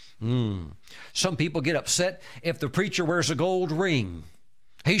 Some people get upset if the preacher wears a gold ring.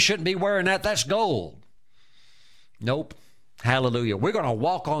 He shouldn't be wearing that. That's gold. Nope. Hallelujah. We're going to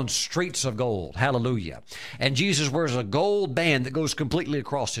walk on streets of gold. Hallelujah. And Jesus wears a gold band that goes completely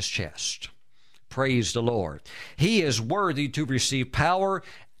across his chest. Praise the Lord. He is worthy to receive power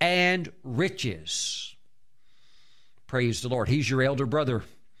and riches. Praise the Lord. He's your elder brother.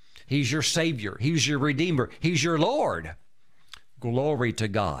 He's your Savior. He's your Redeemer. He's your Lord. Glory to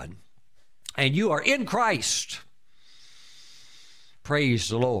God. And you are in Christ. Praise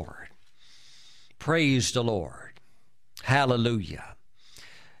the Lord. Praise the Lord. Hallelujah.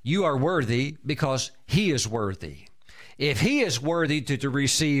 You are worthy because he is worthy. If he is worthy to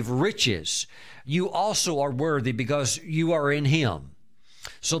receive riches, you also are worthy because you are in him.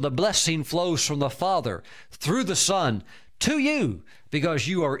 So the blessing flows from the Father through the Son to you because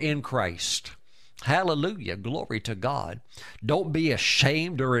you are in Christ. Hallelujah. Glory to God. Don't be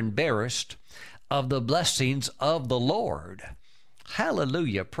ashamed or embarrassed of the blessings of the Lord.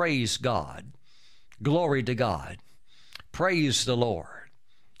 Hallelujah. Praise God. Glory to God. Praise the Lord.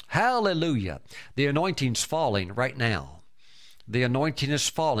 Hallelujah. The anointing's falling right now. The anointing is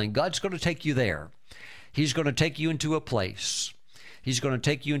falling. God's going to take you there. He's going to take you into a place. He's going to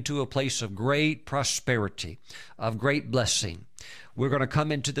take you into a place of great prosperity, of great blessing. We're going to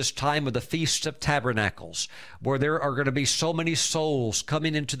come into this time of the Feast of Tabernacles, where there are going to be so many souls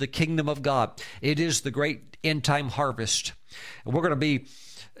coming into the kingdom of God. It is the great end-time harvest. And we're going to be,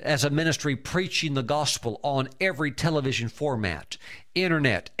 as a ministry, preaching the gospel on every television format,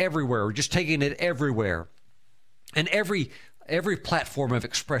 internet, everywhere. We're just taking it everywhere. And every platform of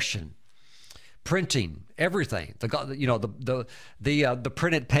expression, printing, everything, the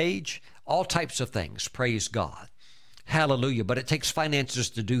printed page, all types of things. Praise God. Hallelujah. But it takes finances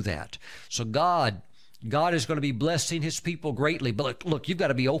to do that. So God is going to be blessing his people greatly. But look, you've got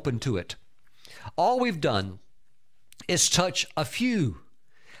to be open to it. All we've done is touch a few.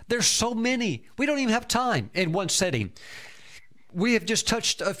 There's so many. We don't even have time in one setting. We have just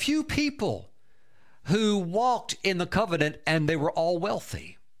touched a few people who walked in the covenant and they were all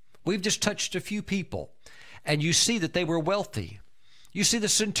wealthy. We've just touched a few people and you see that they were wealthy. You see the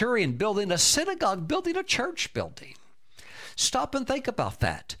centurion building a synagogue, building a church building. Stop and think about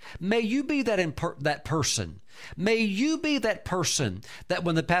that. May you be that person. May you be that person that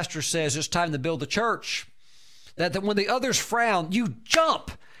when the pastor says it's time to build a church, that when the others frown, you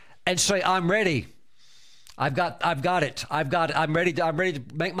jump and say, I'm ready. I've got it. I'm ready to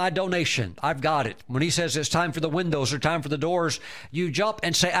make my donation. I've got it. When he says it's time for the windows or time for the doors, you jump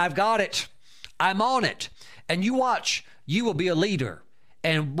and say, I've got it. I'm on it. And you watch, you will be a leader.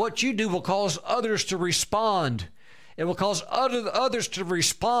 And what you do will cause others to respond. It will cause others to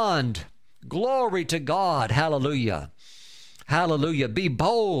respond. Glory to God. Hallelujah. Hallelujah. Be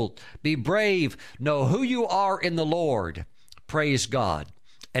bold. Be brave. Know who you are in the Lord. Praise God.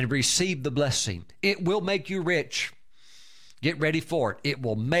 And receive the blessing. It will make you rich. Get ready for it. It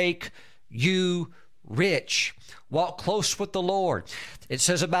will make you rich. Walk close with the Lord. It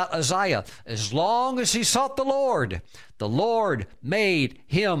says about Isaiah, as long as he sought the Lord made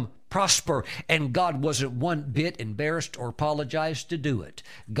him prosper. And God wasn't one bit embarrassed or apologized to do it.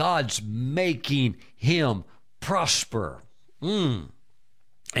 God's making him prosper. And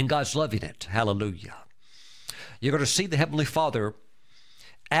God's loving it. Hallelujah. You're going to see the Heavenly Father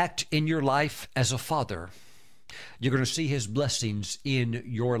act in your life as a father. You're going to see his blessings in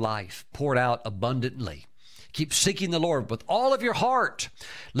your life poured out abundantly. Keep seeking the Lord with all of your heart.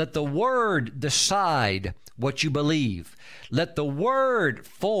 Let the Word decide what you believe. Let the Word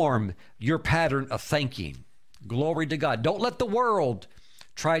form your pattern of thinking. Glory to God. Don't let the world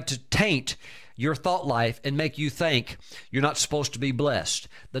try to taint your thought life and make you think you're not supposed to be blessed.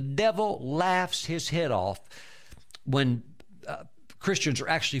 The devil laughs his head off when Christians are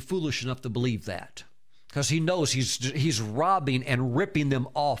actually foolish enough to believe that. because he knows he's robbing and ripping them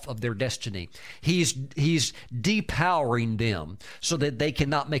off of their destiny. He's depowering them so that they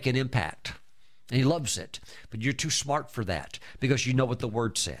cannot make an impact. And he loves it. But you're too smart for that because you know what the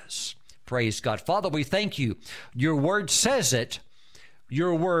Word says. Praise God. Father, we thank you. Your Word says it.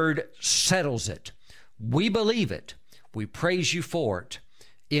 Your Word settles it. We believe it. We praise you for it.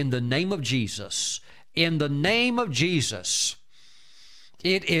 In the name of Jesus. In the name of Jesus.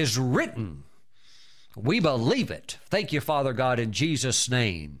 It is written. We believe it. Thank you, Father God, in Jesus'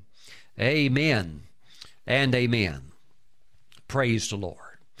 name. Amen and amen. Praise the Lord.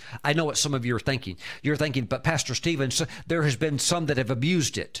 I know what some of you are thinking. You're thinking, but Pastor Stephen, there has been some that have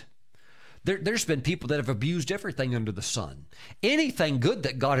abused it. There's been people that have abused everything under the sun. Anything good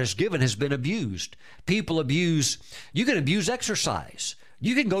that God has given has been abused. People abuse, you can abuse exercise.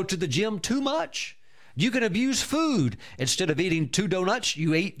 You can go to the gym too much. You can abuse food. Instead of eating 2 donuts,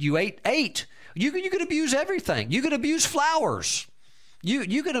 you ate 8. You can abuse everything. You can abuse flowers.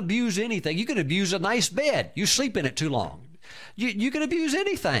 You can abuse anything. You can abuse a nice bed. You sleep in it too long. You can abuse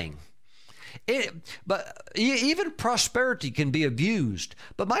anything. But even prosperity can be abused.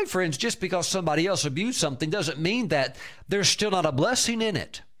 But my friends, just because somebody else abused something doesn't mean that there's still not a blessing in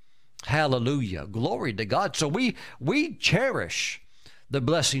it. Hallelujah. Glory to God. So we cherish the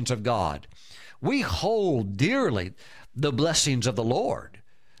blessings of God. We hold dearly the blessings of the Lord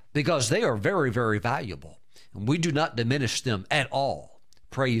because they are very, very valuable. And we do not diminish them at all.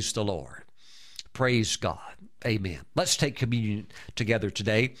 Praise the Lord. Praise God. Amen. Let's take communion together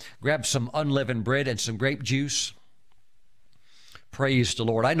today. Grab some unleavened bread and some grape juice. Praise the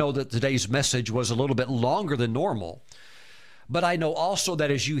Lord. I know that today's message was a little bit longer than normal, but I know also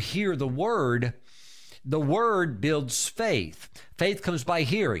that as you hear the word builds faith. Faith comes by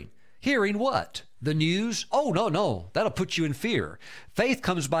hearing. Hearing what? The news? Oh, no. That'll put you in fear. Faith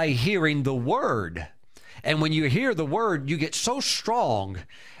comes by hearing the word. And when you hear the word, you get so strong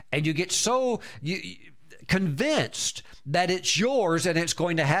and you get so convinced that it's yours and it's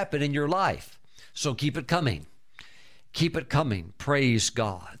going to happen in your life. So keep it coming. Keep it coming. Praise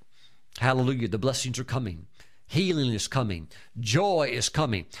God. Hallelujah. The blessings are coming. Healing is coming. Joy is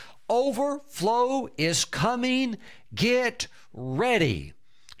coming. Overflow is coming. Get ready.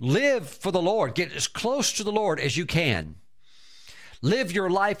 Live for the Lord. Get as close to the Lord as you can. Live your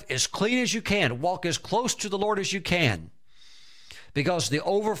life as clean as you can. Walk as close to the Lord as you can. Because the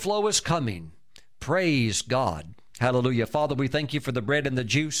overflow is coming. Praise God. Hallelujah. Father, we thank you for the bread and the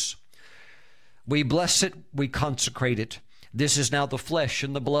juice. We bless it. We consecrate it. This is now the flesh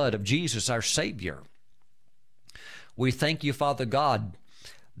and the blood of Jesus, our Savior. We thank you, Father God,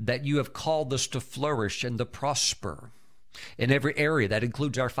 that you have called us to flourish and to prosper in every area. That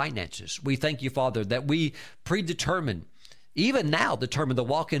includes our finances. We thank you, Father, that we predetermine, even now determine to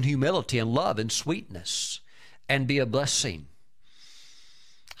walk in humility and love and sweetness and be a blessing.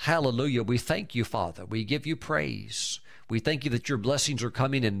 Hallelujah. We thank you, Father. We give you praise. We thank you that your blessings are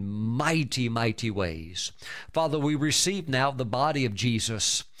coming in mighty, mighty ways. Father, we receive now the body of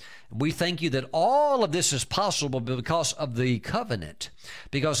Jesus. We thank you that all of this is possible because of the covenant,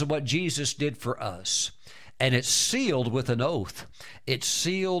 because of what Jesus did for us. And it's sealed with an oath. It's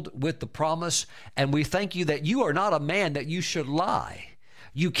sealed with the promise. And we thank you that you are not a man that you should lie.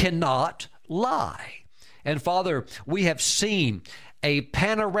 You cannot lie. And Father, we have seen a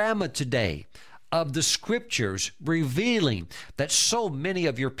panorama today of the scriptures revealing that so many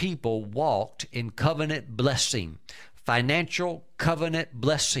of your people walked in covenant blessing, financial covenant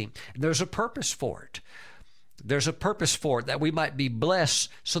blessing. There's a purpose for it. There's a purpose for it, that we might be blessed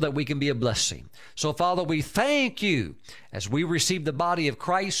so that we can be a blessing. So, Father, we thank you. As we receive the body of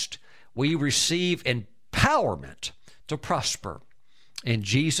Christ, we receive empowerment to prosper. In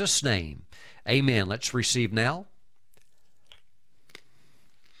Jesus' name, amen. Let's receive now.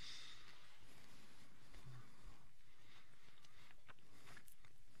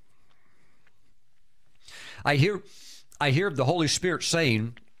 I hear the Holy Spirit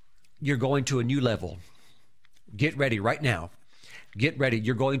saying, you're going to a new level. Get ready right now. Get ready.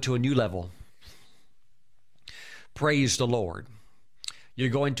 You're going to a new level. Praise the Lord. You're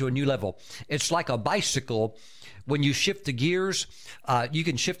going to a new level. It's like a bicycle. When you shift the gears, you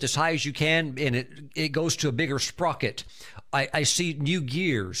can shift as high as you can, and it goes to a bigger sprocket. I see new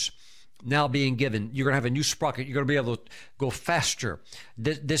gears now being given. You're going to have a new sprocket. You're going to be able to go faster.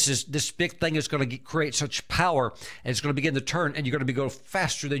 This big thing is going to create such power, and it's going to begin to turn, and you're going to go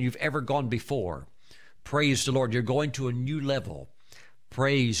faster than you've ever gone before. Praise the Lord. You're going to a new level.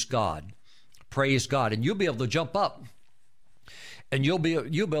 Praise God. Praise God. And you'll be able to jump up, and you'll be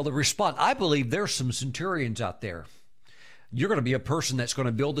able to respond. I believe there's some centurions out there. You're going to be a person that's going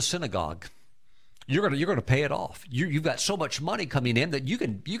to build a synagogue. You're gonna pay it off. You've got so much money coming in that you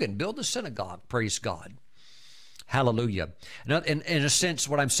can build a synagogue. Praise God. Hallelujah. In a sense,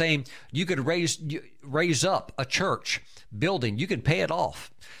 what I'm saying, you could raise up a church building. You can pay it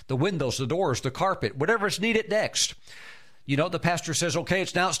off. The windows, the doors, the carpet, whatever's needed next. You know, the pastor says, okay,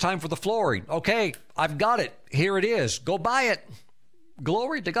 it's time for the flooring. Okay, I've got it. Here it is. Go buy it.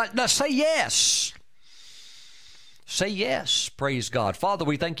 Glory to God. Now say yes. Say yes. Praise God. Father,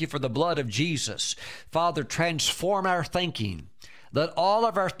 we thank you for the blood of Jesus. Father, transform our thinking. Let all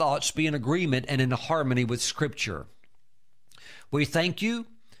of our thoughts be in agreement and in harmony with Scripture. We thank you.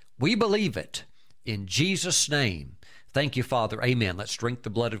 We believe it. In Jesus' name. Thank you, Father. Amen. Let's drink the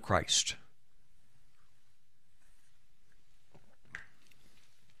blood of Christ.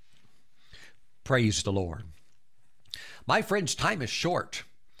 Praise the Lord. My friends, time is short.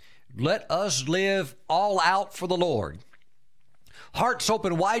 Let us live all out for the Lord. Hearts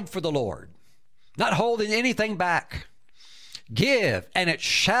open wide for the Lord, not holding anything back. Give, and it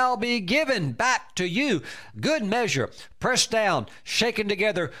shall be given back to you. Good measure, pressed down, shaken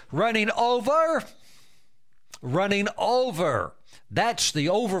together, running over. Running over. That's the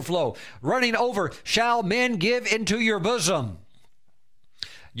overflow. Running over shall men give into your bosom.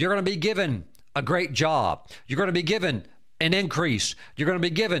 You're going to be given a great job. You're going to be given an increase. You're going to be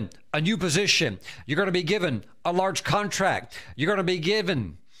given a new position. You're going to be given a large contract. You're going to be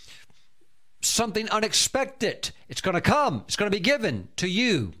given something unexpected. It's going to come. It's going to be given to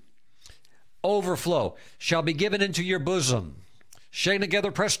you. Overflow shall be given into your bosom. Shaken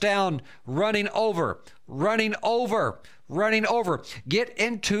together, pressed down, running over, running over, running over. Get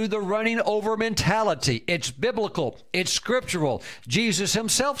into the running over mentality. It's biblical. It's scriptural. Jesus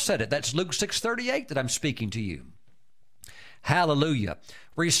himself said it. That's Luke 6:38 that I'm speaking to you. Hallelujah.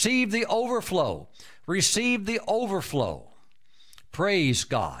 Receive the overflow. Receive the overflow. Praise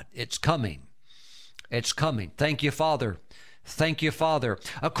God. It's coming. It's coming. Thank you, Father. Thank you, Father.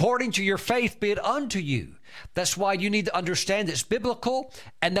 According to your faith be it unto you. That's why you need to understand it's biblical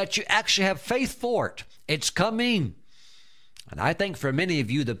and that you actually have faith for it. It's coming. And I think for many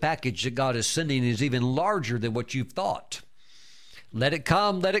of you, the package that God is sending is even larger than what you've thought. Let it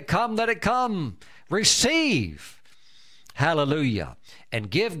come, let it come, let it come. Receive. Hallelujah.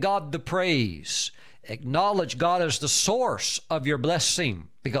 And give God the praise. Acknowledge God as the source of your blessing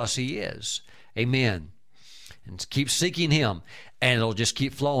because he is. Amen. And keep seeking him and it'll just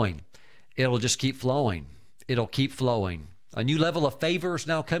keep flowing. It'll just keep flowing. It'll keep flowing. A new level of favor is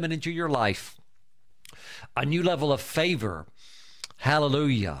now coming into your life. A new level of favor.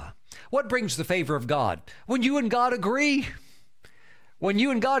 Hallelujah. What brings the favor of God? When you and God agree. When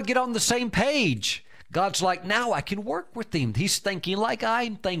you and God get on the same page. God's like, now I can work with him. He's thinking like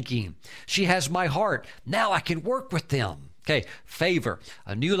I'm thinking. She has my heart. Now I can work with them. Okay, favor.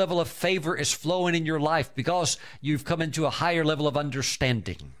 A new level of favor is flowing in your life because you've come into a higher level of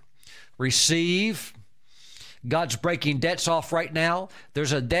understanding. Receive. God's breaking debts off right now.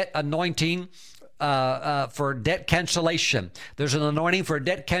 There's a debt anointing for debt cancellation. There's an anointing for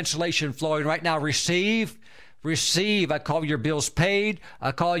debt cancellation flowing right now. Receive. Receive. I call your bills paid.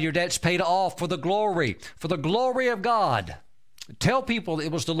 I call your debts paid off for the glory of God. Tell people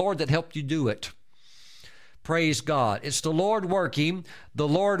it was the Lord that helped you do it. Praise God. It's the Lord working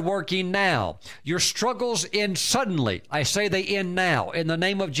now. Your struggles end suddenly. I say they end now. In the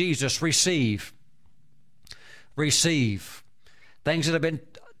name of Jesus, receive. Receive. Things that have been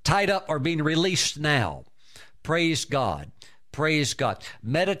tied up are being released now. Praise God. Praise God.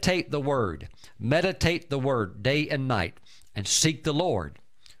 Meditate the word. Meditate the word day and night and seek the Lord.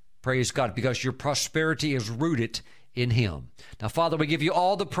 Praise God, because your prosperity is rooted in him. Now, Father, we give you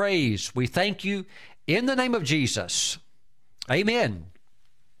all the praise. We thank you in the name of Jesus. Amen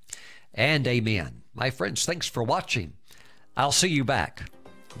and amen. My friends, thanks for watching. I'll see you back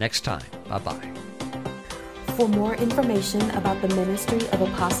next time. Bye-bye. For more information about the ministry of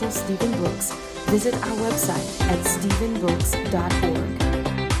Apostle Stephen Brooks, visit our website at stephenbrooks.org.